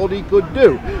anybody could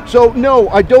do. So no,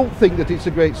 I don't think that it's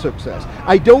a great success.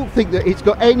 I don't think that it's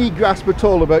got any grasp at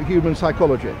all about human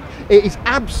psychology. It is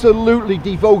absolutely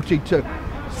devoted to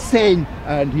sin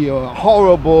and you're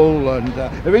horrible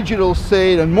and original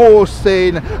sin and more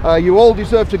sin, you all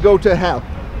deserve to go to hell.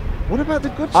 What about the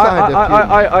good side of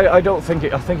human? I don't think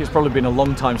it. I think it's probably been a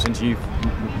long time since you've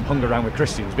hung around with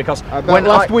Christians, because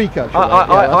last week actually.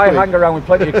 I hang around with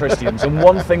plenty of Christians, and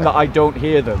one thing that I don't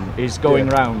hear them is going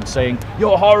around saying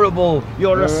you're horrible,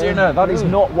 you're a sinner. That is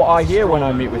not what I hear when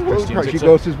I meet with Christians.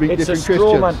 It's a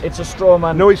straw man. It's a straw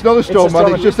man. No, it's not a straw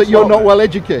man. It's just that you're not well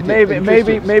educated.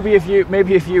 Maybe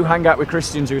if you hang out with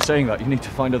Christians who are saying that, you need to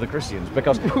find other Christians,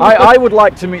 because I would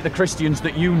like to meet the Christians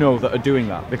that you know that are doing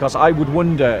that, because I would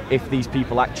wonder if these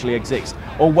people actually exist,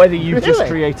 or whether you've just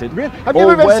created. Really? Have you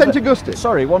ever read St. Augustine?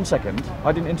 Sorry, 1 second.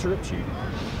 I didn't interrupt you.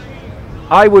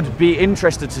 I would be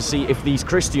interested to see if these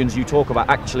Christians you talk about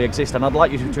actually exist, and I'd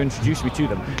like you to introduce me to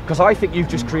them, because I think you've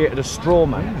just created a straw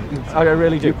man. I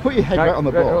really do. You put your head right on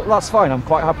the ball. That's fine. I'm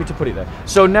quite happy to put it there.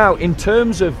 So now, in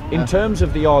terms of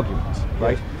the argument,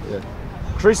 right? Yeah.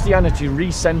 Christianity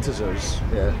recenters us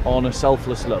on a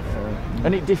selfless love,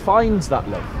 and it defines that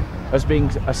love as being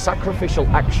a sacrificial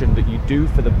action that you do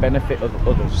for the benefit of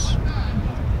others.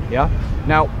 Yeah?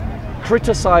 Now,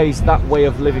 criticize that way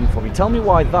of living for me. Tell me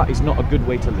why that is not a good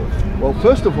way to live. Well,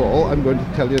 first of all, I'm going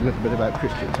to tell you a little bit about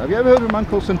Christians. Have you ever heard of a man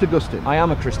called St. Augustine? I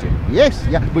am a Christian. Yes,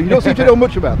 yeah, but you don't seem to know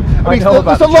much about them. I know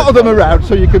there's a lot of them around,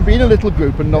 so you can be in a little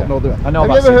group and not know them. I know.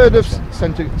 Have you ever heard of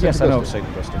St. Augustine? Yes, I know St.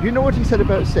 Augustine. Do you know what he said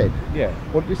about sin? Yeah.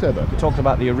 What did he say about it? He talked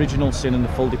about the original sin and the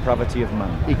full depravity of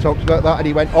man. He talked about that, and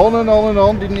he went on and on and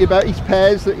on, didn't he, about his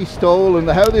pears that he stole and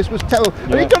how this was terrible.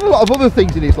 And he'd done a lot of other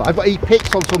things in his life, but he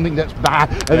picks on something that's bad,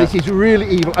 and this is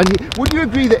really evil. And would you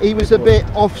agree that he was a bit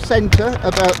off-centre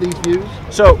about these views?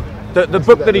 So, the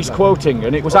book that he's quoting,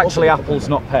 and it was actually apples,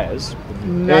 not pears.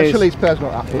 Naturally, it's pears,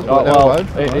 not apples.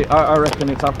 I reckon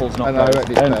it's apples, not pears.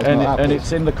 And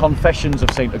it's in the Confessions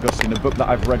of St. Augustine, a book that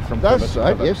I've read from. That's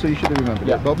right. Yes, so you should have remembered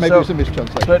it. But maybe it's a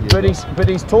mistranslation. But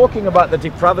he's talking about the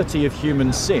depravity of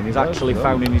human sin is actually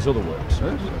found in his other works,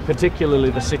 particularly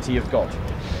the City of God.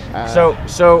 And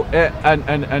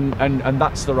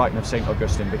that's the writing of St.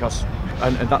 Augustine, because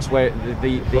and that's where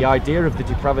the idea of the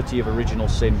depravity of original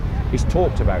sin is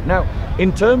talked about. Now,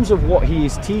 in terms of what he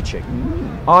is teaching,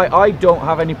 I don't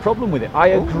have any problem with it. I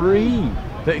agree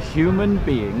that human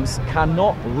beings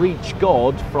cannot reach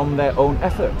God from their own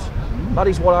effort. That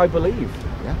is what I believe.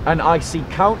 And I see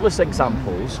countless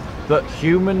examples that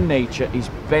human nature is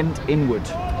bent inward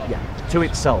to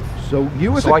itself. So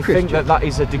you as a I Christian, think that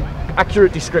is an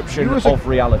accurate description of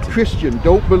reality. Christian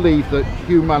don't believe that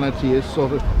humanity is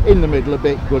sort of in the middle, a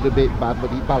bit good, a bit bad,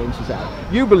 but it balances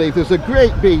out. You believe there's a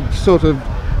great big sort of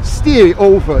steer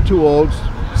over towards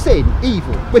sin,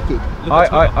 evil, wicked.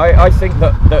 I think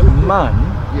that man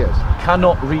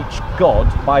cannot reach God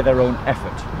by their own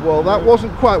effort. Well, that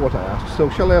wasn't quite what I asked, so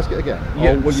shall I ask it again?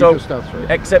 Or will you just answer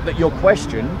it? Except that your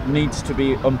question needs to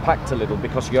be unpacked a little,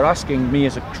 because you're asking me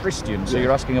as a Christian, so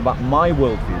you're asking about my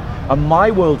worldview. And my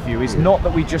worldview is not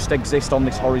that we just exist on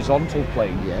this horizontal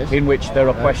plane in which there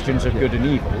are questions of good and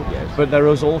evil, but there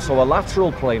is also a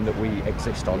lateral plane that we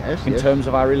exist on in terms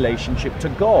of our relationship to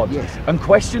God. And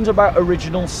questions about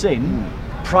original sin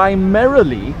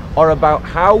primarily are about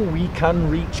how we can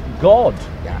reach God.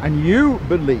 And you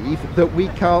believe that we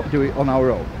can't do it on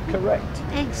our own. Correct.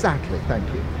 Exactly, thank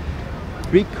you.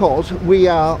 Because we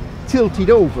are tilted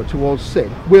over towards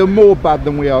sin. We're more bad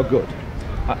than we are good.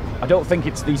 I don't think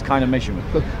it's these kind of measurements.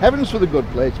 Heaven's for the good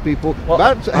place, people.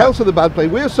 Hell's for the bad place.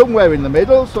 We're somewhere in the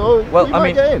middle, so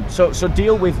so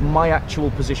deal with my actual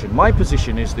position. My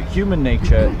position is that human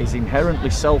nature is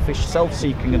inherently selfish,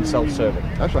 self-seeking, and self-serving.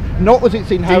 That's right. Not that it's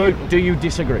inherent. Do you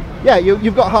disagree? Yeah,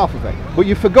 you've got half of it, but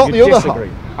you forgot the other half.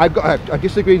 I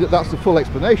disagree that that's the full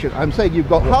explanation. I'm saying you've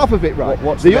got half of it right.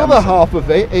 What's the other half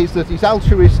of it is that he's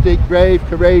altruistic, brave,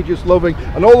 courageous, loving,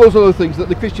 and all those other things that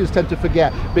the Christians tend to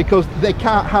forget, because they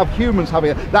can't have humans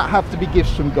having it. That have to be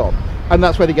gifts from God, and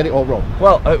that's where they get it all wrong.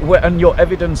 Well, and your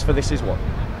evidence for this is what?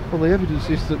 Well, the evidence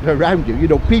is that around you, you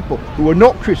know, people who are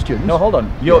not Christians. No, hold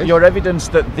on. Your evidence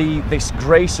that this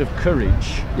grace of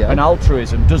courage Yeah. and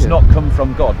altruism does not come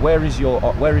from God. Where is your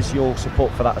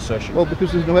support for that assertion? Well,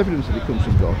 because there's no evidence that it comes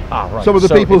from God. Ah, right. Some of the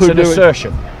So people it's who an do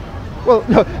assertion. Well,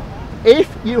 no, if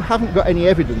you haven't got any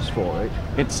evidence for it,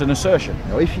 It's an assertion.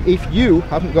 no, if you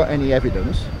haven't got any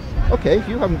evidence, okay, if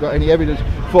you haven't got any evidence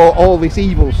for all this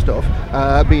evil stuff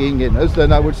being in us,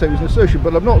 then I would say it was an assertion,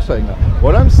 but I'm not saying that.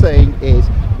 What I'm saying is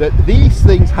that these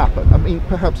things happen. I mean,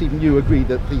 perhaps even you agree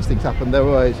that these things happen.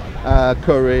 There is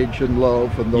courage and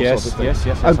love and those Yes, sort of things.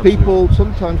 yes, and absolutely. people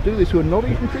sometimes do this who are not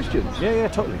even Christians. Yeah,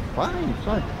 totally. Fine,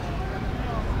 fine.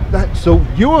 So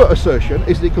your assertion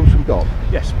is that it comes from God.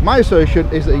 Yes. My assertion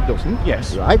is that it doesn't.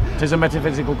 Yes. Right? It is a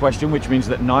metaphysical question, which means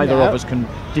that neither No. of us can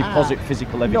deposit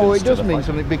physical evidence. No, it to does the mean fight.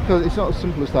 something, because it's not as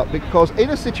simple as that. Because in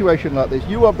a situation like this,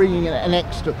 you are bringing an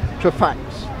extra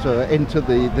facts into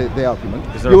the argument.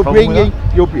 Is there a problem with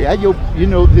you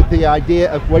know the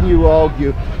idea of when you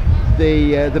argue,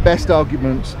 the best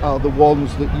arguments are the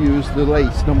ones that use the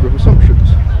least number of assumptions.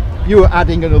 You are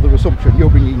adding another assumption. You're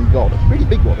bringing in God, a really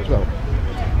big one as well.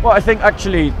 Well, I think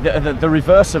actually the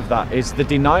reverse of that is the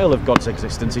denial of God's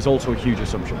existence is also a huge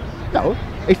assumption. No,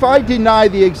 if I deny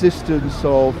the existence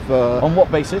of On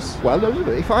what basis? well, no,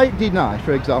 if I deny,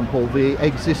 for example, the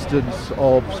existence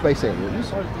of space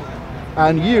aliens,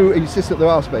 and you insist that there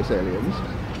are space aliens,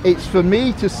 it's for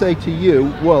me to say to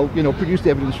you, well, you know, produce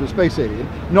the evidence for a space alien,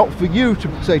 not for you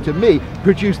to say to me,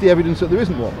 produce the evidence that there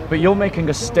isn't one. But you're making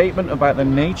a statement about the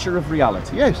nature of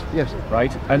reality. Yes, yes.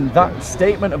 Right? And that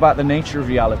statement about the nature of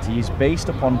reality is based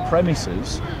upon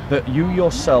premises that you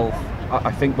yourself,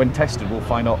 I think, when tested, will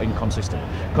find out inconsistent.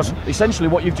 Because essentially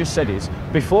what you've just said is,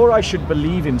 before I should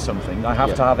believe in something, I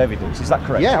have to have evidence. Is that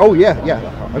correct? Yeah, oh yeah.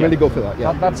 I really go for that,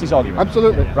 yeah. That's his argument.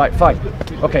 Absolutely. Right, fine.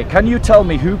 Okay, can you tell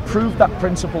me who proved that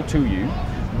principle to you?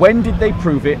 When did they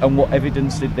prove it, and what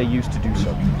evidence did they use to do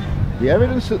so? The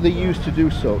evidence that they use to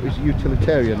do so is a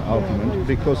utilitarian argument,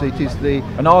 because it is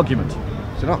An argument,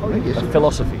 it's an argument, yes. a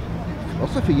philosophy.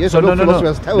 Philosophy, yes. So I know no. philosophy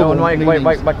has terrible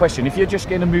meanings. My question, if you're just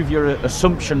going to move your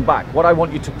assumption back, what I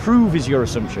want you to prove is your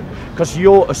assumption. Because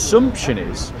your assumption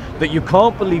is that you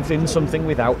can't believe in something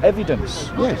without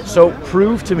evidence. Yes. So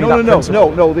prove to me that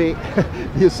principle. No, the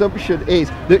assumption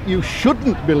is that you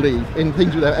shouldn't believe in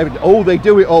things without evidence. Oh, they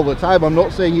do it all the time. I'm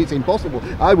not saying it's impossible.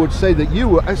 I would say that you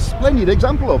were a splendid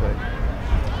example of it.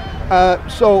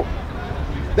 So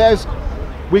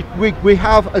we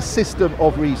have a system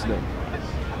of reasoning,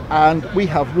 and we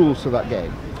have rules to that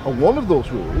game. And one of those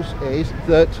rules is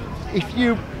that if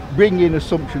you bring in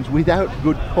assumptions without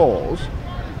good cause,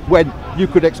 when you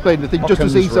could explain the thing just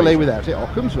as easily without it,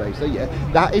 Occam's razor, yeah,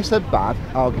 that is a bad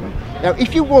argument. Now,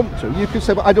 if you want to, you can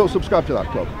say, well, I don't subscribe to that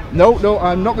club. No,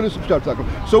 I'm not going to subscribe to that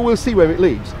club. So we'll see where it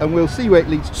leads, and we'll see where it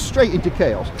leads straight into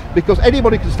chaos, because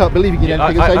anybody can start believing in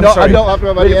anything and say, no, I don't have to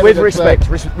have any With evidence.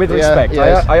 respect,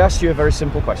 yes. I asked you a very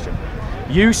simple question.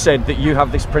 You said that you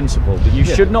have this principle that you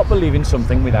should not believe in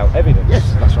something without evidence. Yes,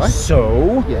 that's right.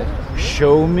 So, Yes.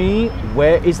 show me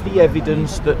where is the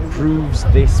evidence that proves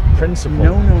this principle.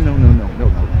 No.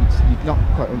 You've not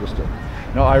quite understood.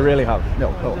 No, I really have. No.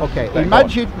 Okay. Then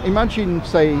Imagine,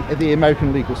 say, the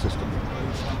American legal system,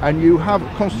 and you have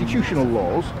constitutional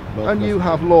laws, and you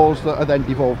have laws that are then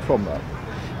devolved from that.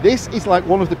 This is like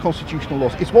one of the constitutional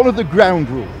laws. It's one of the ground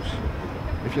rules,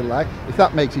 if you like, if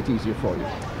that makes it easier for you.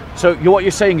 So what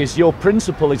you're saying is your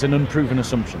principle is an unproven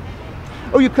assumption.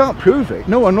 Oh, you can't prove it.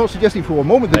 No, I'm not suggesting for one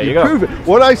moment that There you you go. prove it.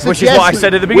 What I Which is what I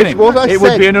said at the beginning. It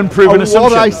would be an unproven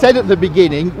assumption. What I said at the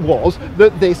beginning was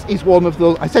that this is one of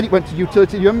those. I said it went to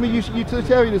utilitarianism. You remember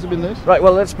utilitarianism in this? Right,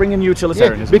 well, let's bring in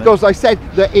utilitarianism. Yeah, because I said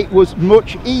that it was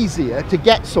much easier to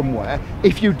get somewhere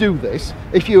if you do this,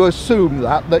 if you assume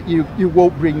that you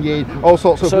won't bring in all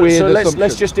sorts of weird assumptions.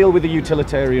 Let's just deal with the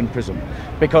utilitarian prism,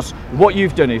 because what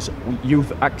you've done is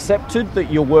you've accepted that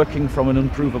you're working from an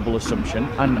unprovable assumption,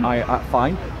 and fine,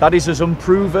 that is as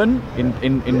unproven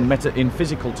in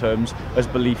physical terms as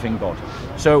belief in God.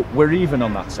 So we're even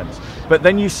on that sense. But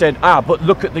then you said, but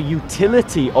look at the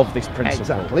utility of this principle.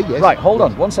 Exactly, yes. Right, hold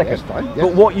on, 1 second. Yes, fine, yes.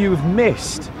 But what you've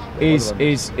missed is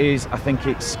I think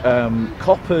it's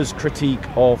Copper's critique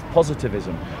of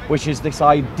positivism, which is this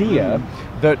idea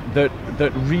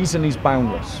that reason is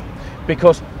boundless,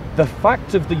 because the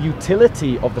fact of the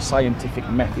utility of the scientific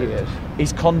method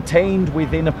is contained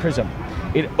within a prism.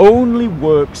 It only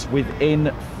works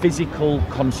within physical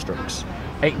constructs.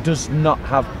 It does not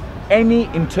have any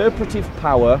interpretive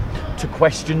power to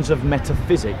questions of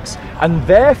metaphysics, and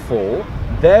therefore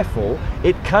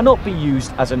it cannot be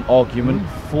used as an argument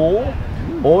for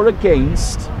or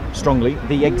against, strongly,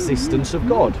 the existence of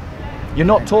God. You're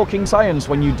not talking science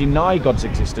when you deny God's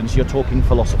existence, you're talking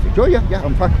philosophy. Sure, yeah,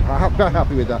 I'm very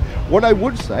happy with that. What I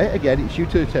would say, again, it's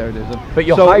utilitarianism. But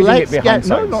you're so hiding let's it behind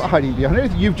science. No, not hiding it behind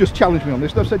it. You've just challenged me on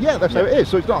this, and I've said, yeah, that's how it is,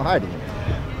 so it's not hiding it.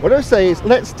 What I say is,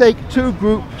 let's take two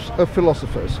groups of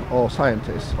philosophers, or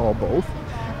scientists, or both,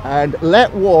 and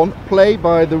let one play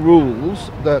by the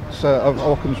rules that of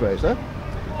Occam's razor,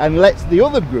 and let the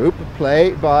other group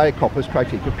play by Popper's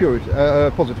critique of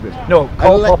positivism. No,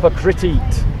 Karl Popper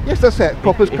critiqued. Yes, that's it.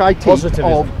 Popper's critique positivism.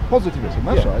 of positivism.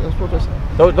 That's right. That's what I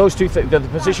said. Those two things, the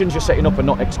positions you're setting up are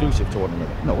not exclusive to one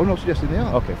another. No, I'm not suggesting they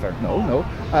are. Okay, fair. No.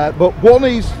 But one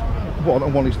is one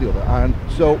and one is the other. And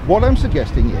so what I'm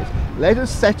suggesting is, let us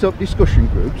set up discussion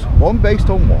groups, one based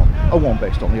on one and one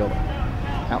based on the other.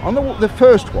 Now, on the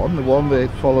first one, the one that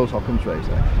follows Occam's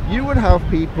razor, you would have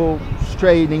people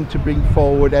straining to bring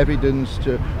forward evidence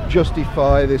to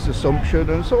justify this assumption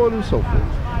and so on and so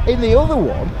forth. In the other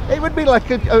one, it would be like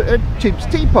a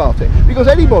chimps tea party, because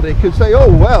anybody could say,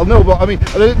 oh, well, no, but I mean,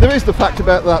 there is the fact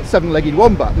about that seven-legged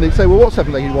wombat, and they say, well, what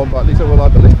seven-legged wombat? And they say, well, I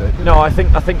believe it. No, I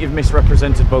think you've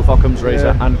misrepresented both Occam's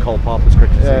razor and Karl Popper's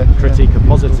critique of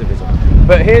positivism.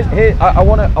 But here, I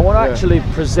want to actually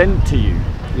present to you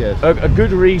a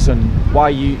good reason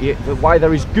why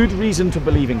there is good reason to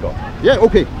believe in God. Yeah.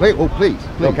 Okay. Wait. Oh, please.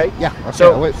 Okay. Yeah.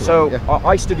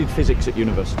 I studied physics at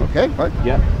university. Okay. Right.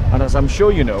 Yeah. And as I'm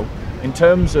sure you know, in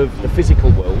terms of the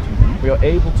physical world, we are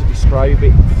able to describe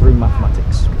it through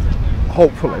mathematics.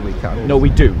 Hopefully we can. No, we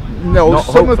do. No, not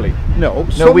hopefully.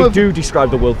 We do do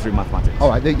describe the world through mathematics. All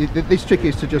right. This trick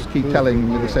is to just keep telling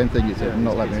me the same thing you said and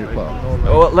not let me reply.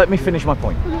 Well, let me finish my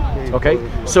point. Okay.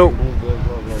 So,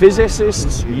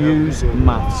 physicists use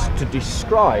maths to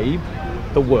describe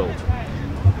the world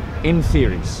in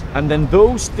theories, and then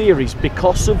those theories,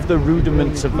 because of the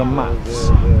rudiments of the maths,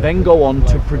 then go on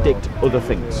to predict other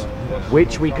things,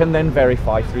 which we can then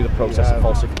verify through the process of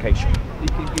falsification.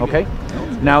 Okay?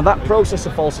 Now, that process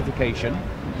of falsification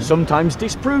sometimes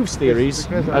disproves theories,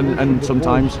 and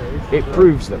sometimes it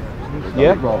proves them. They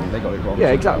got it wrong.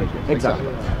 Yeah, exactly.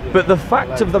 But the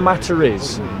fact of the matter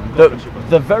is that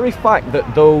the very fact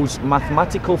that those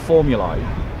mathematical formulae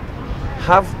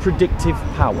have predictive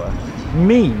power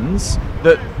means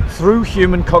that through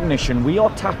human cognition we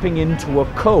are tapping into a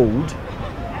code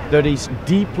that is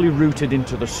deeply rooted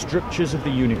into the structures of the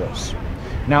universe.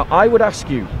 Now, I would ask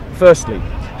you, firstly,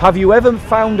 have you ever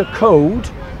found a code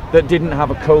that didn't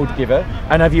have a code giver,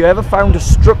 and have you ever found a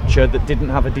structure that didn't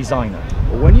have a designer?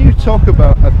 When you talk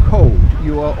about a code,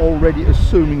 you are already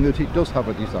assuming that it does have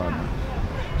a designer.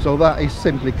 So that is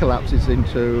simply collapses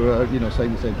into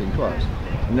saying the same thing twice.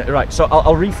 Right. So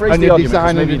I'll rephrase the argument.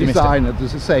 And the designer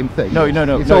does the same thing. No.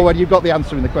 It's all when you've got the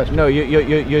answer in the question. No,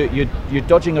 you're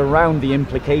dodging around the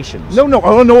implications. No, I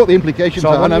don't know what the implications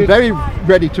are, and I'm very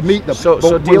ready to meet them. So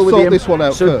but deal we'll with sort this one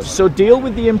out first. So deal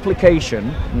with the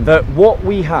implication that what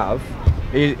we have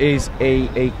is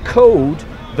a code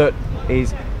that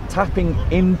is tapping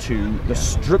into the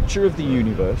structure of the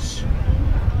universe.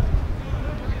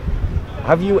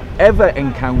 Have you ever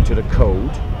encountered a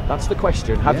code? That's the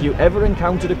question. Have you ever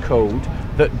encountered a code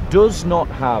that does not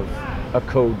have a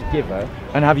code giver?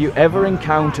 And have you ever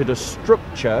encountered a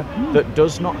structure that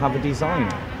does not have a designer?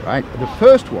 Right. The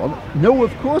first one, no,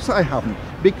 of course I haven't,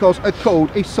 because a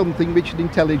code is something which an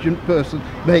intelligent person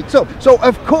makes up. So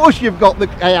of course you've got the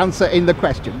answer in the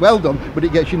question. Well done, but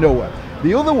it gets you nowhere.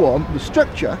 The other one, the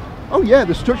structure. Oh yeah,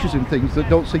 the structures in things that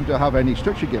don't seem to have any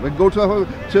structure given. Go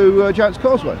to Giant's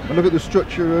Causeway and look at the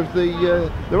structure of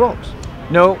the rocks.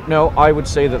 No, I would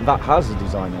say that has a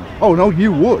designer. Oh no,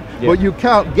 you would, but you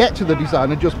can't get to the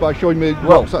designer just by showing me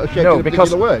rocks that are shaped in a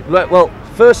particular way. Well,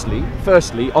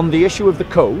 firstly, on the issue of the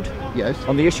code. Yes.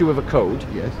 On the issue of a code.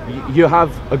 Yes. You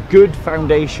have a good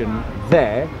foundation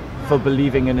there for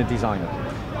believing in a designer,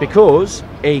 because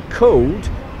a code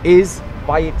is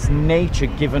by its nature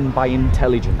given by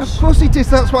intelligence. Of course it is.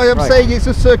 That's why I'm saying it's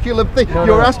a circular thing.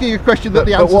 You're asking a question that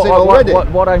the answer's in already.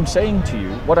 What I'm saying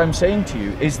to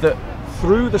you is that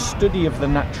through the study of the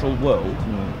natural world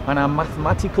and our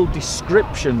mathematical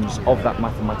descriptions of that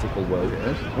mathematical world,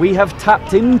 we have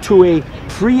tapped into a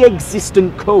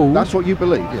pre-existent code. That's what you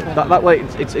believe. Yes. That way,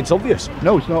 it's obvious.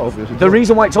 No, it's not obvious. The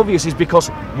reason why it's obvious is because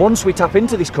once we tap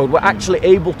into this code, we're actually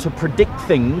able to predict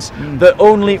things that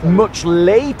only much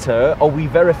later are we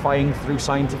verifying through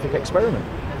scientific experiment,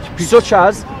 such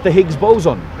as the Higgs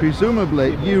boson.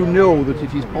 Presumably, you know that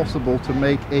it is possible to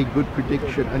make a good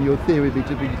prediction and your theory be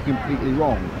to be completely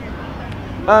wrong.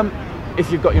 If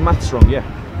you've got your maths wrong, yeah.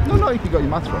 No, if you've got your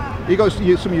maths wrong. You've got some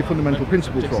of your fundamental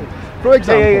principles wrong. For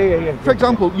example, For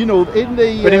example, in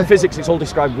the... But in physics, it's all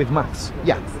described with maths.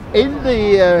 Yeah. In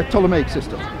the Ptolemaic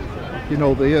system, You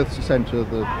know, the Earth's the centre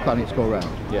of the planets go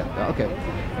round. Yeah. Okay.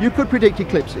 You could predict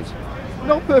eclipses.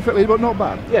 Not perfectly, but not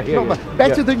bad. Yeah, Not bad.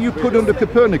 Better than you could under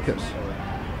Copernicus.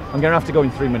 I'm going to have to go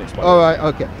in 3 minutes. All right,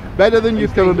 okay. Better than you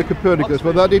could under Copernicus,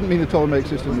 but that didn't mean the Ptolemaic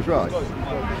system was right.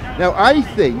 Now, I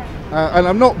think, and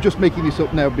I'm not just making this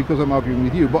up now because I'm arguing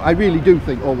with you, but I really do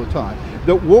think all the time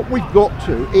that what we've got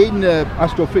to in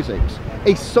astrophysics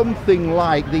is something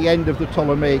like the end of the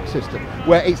Ptolemaic system,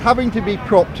 where it's having to be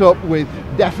propped up with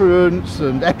deference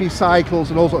and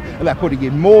epicycles and all sorts, and they're putting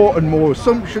in more and more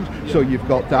assumptions. So you've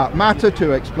got dark matter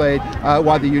to explain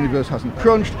why the universe hasn't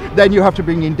crunched. Then you have to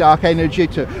bring in dark energy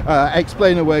to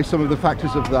explain away some of the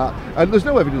factors of that. And there's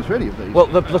no evidence for any of these. Well,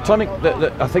 the Platonic,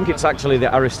 I think it's actually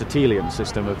the Aristotelian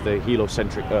system of the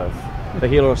heliocentric Earth, the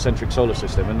heliocentric solar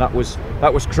system, and that was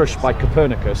crushed by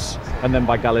Copernicus and then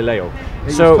by Galileo.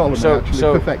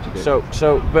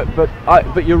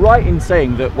 But you're right in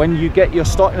saying that when you get your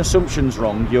starting assumptions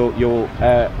wrong, your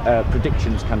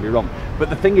predictions can be wrong. But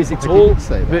the thing is, it's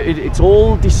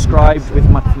all described with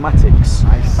mathematics.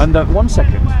 Nice. And one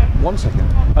second.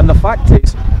 And the fact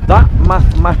is that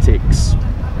mathematics,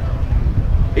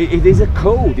 it is a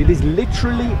code. It is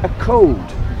literally a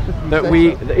code. That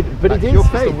we, but it is.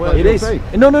 It is.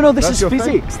 No. This is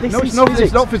physics. This is physics.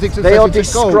 It's not physics. They are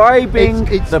describing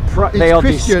They are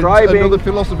describing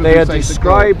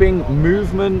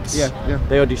movements. Yeah.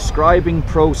 They are describing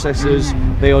processes.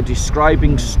 They are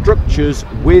describing structures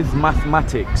with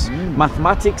mathematics.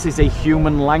 Mathematics is a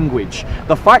human language.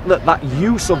 The fact that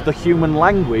use of the human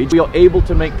language, we are able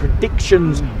to make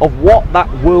predictions of what that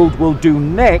world will do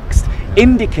next,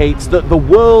 indicates that the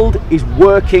world is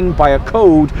working by a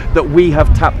code that we have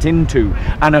tapped into,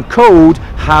 and a code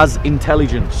has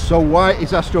intelligence. So why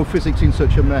is astrophysics in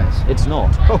such a mess? It's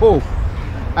not.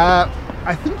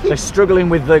 I think they're struggling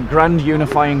with the grand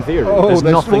unifying theory. Well, they've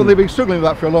been struggling with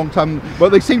that for a long time, but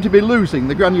they seem to be losing.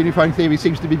 The grand unifying theory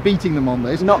seems to be beating them on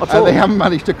this. Not at all. They haven't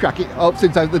managed to crack it up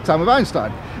since the time of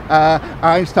Einstein.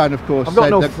 Einstein, of course, I've got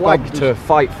said no that flag to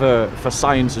fight for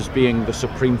science as being the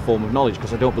supreme form of knowledge,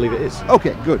 because I don't believe it is.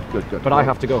 Okay, good. But I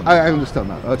have to go. I understand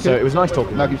that. Okay. So it was nice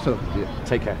talking. Thank you so much.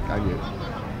 Take care. Thank you.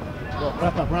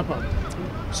 Wrap up.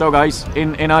 So guys,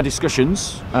 in our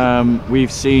discussions,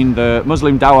 we've seen the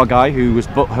Muslim Dawah guy who was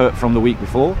butthurt from the week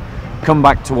before come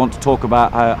back to want to talk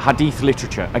about hadith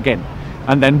literature again.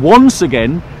 And then once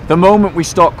again, the moment we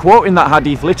start quoting that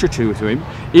hadith literature to him,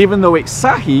 even though it's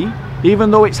Sahih,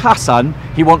 even though it's Hassan,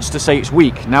 he wants to say it's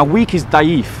weak. Now weak is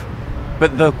Da'if,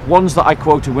 but the ones that I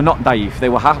quoted were not Da'if, they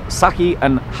were Sahih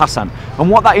and Hassan. And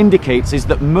what that indicates is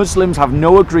that Muslims have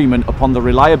no agreement upon the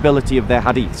reliability of their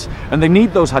hadiths, and they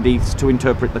need those hadiths to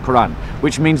interpret the Quran,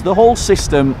 which means the whole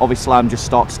system of Islam just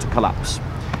starts to collapse.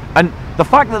 And the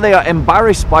fact that they are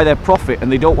embarrassed by their prophet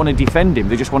and they don't want to defend him,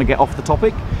 they just want to get off the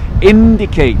topic,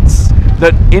 indicates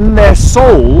that in their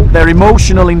soul, their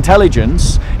emotional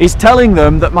intelligence is telling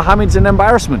them that Muhammad's an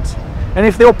embarrassment. And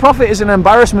if your prophet is an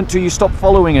embarrassment to you, stop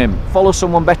following him. Follow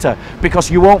someone better, because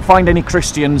you won't find any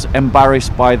Christians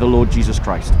embarrassed by the Lord Jesus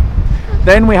Christ.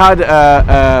 Then we had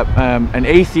an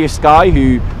atheist guy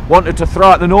who wanted to throw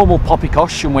out the normal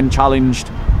poppycock and when challenged,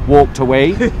 walked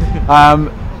away.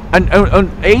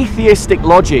 And atheistic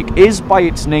logic is by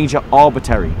its nature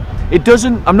arbitrary. It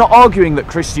doesn't, I'm not arguing that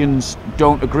Christians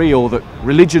don't agree or that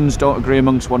religions don't agree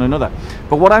amongst one another.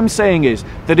 But what I'm saying is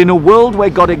that in a world where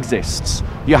God exists,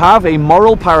 you have a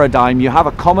moral paradigm, you have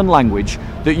a common language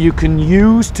that you can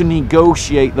use to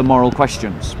negotiate the moral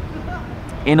questions.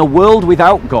 In a world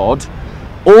without God,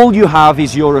 all you have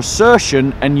is your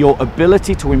assertion and your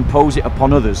ability to impose it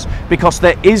upon others, because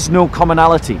there is no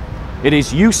commonality. It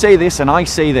is you say this and I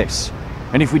say this.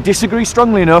 And if we disagree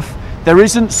strongly enough, there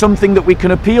isn't something that we can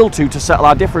appeal to settle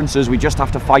our differences, we just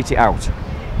have to fight it out.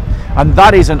 And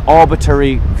that is an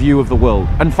arbitrary view of the world.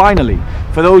 And finally,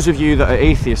 for those of you that are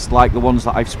atheists like the ones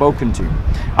that I've spoken to,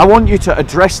 I want you to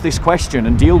address this question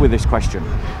and deal with this question.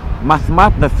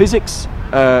 The physics,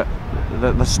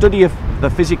 the study of the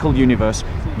physical universe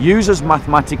uses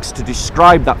mathematics to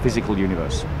describe that physical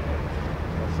universe.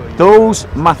 Those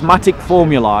mathematic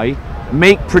formulae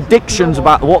make predictions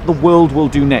about what the world will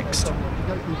do next.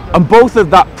 And both of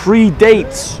that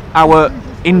predates our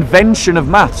invention of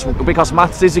maths, because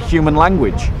maths is a human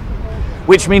language,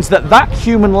 which means that that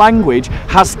human language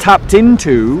has tapped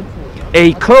into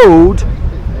a code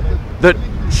that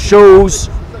shows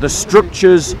the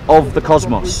structures of the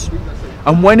cosmos.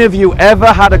 And when have you ever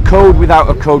had a code without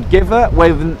a code giver?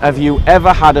 When have you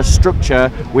ever had a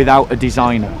structure without a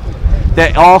designer?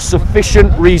 There are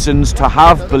sufficient reasons to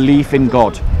have belief in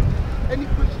God.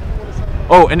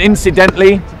 Oh, and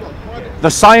incidentally, the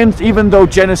science, even though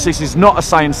Genesis is not a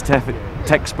scientific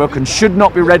textbook and should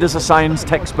not be read as a science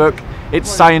textbook, its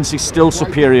science is still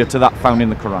superior to that found in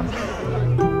the Quran.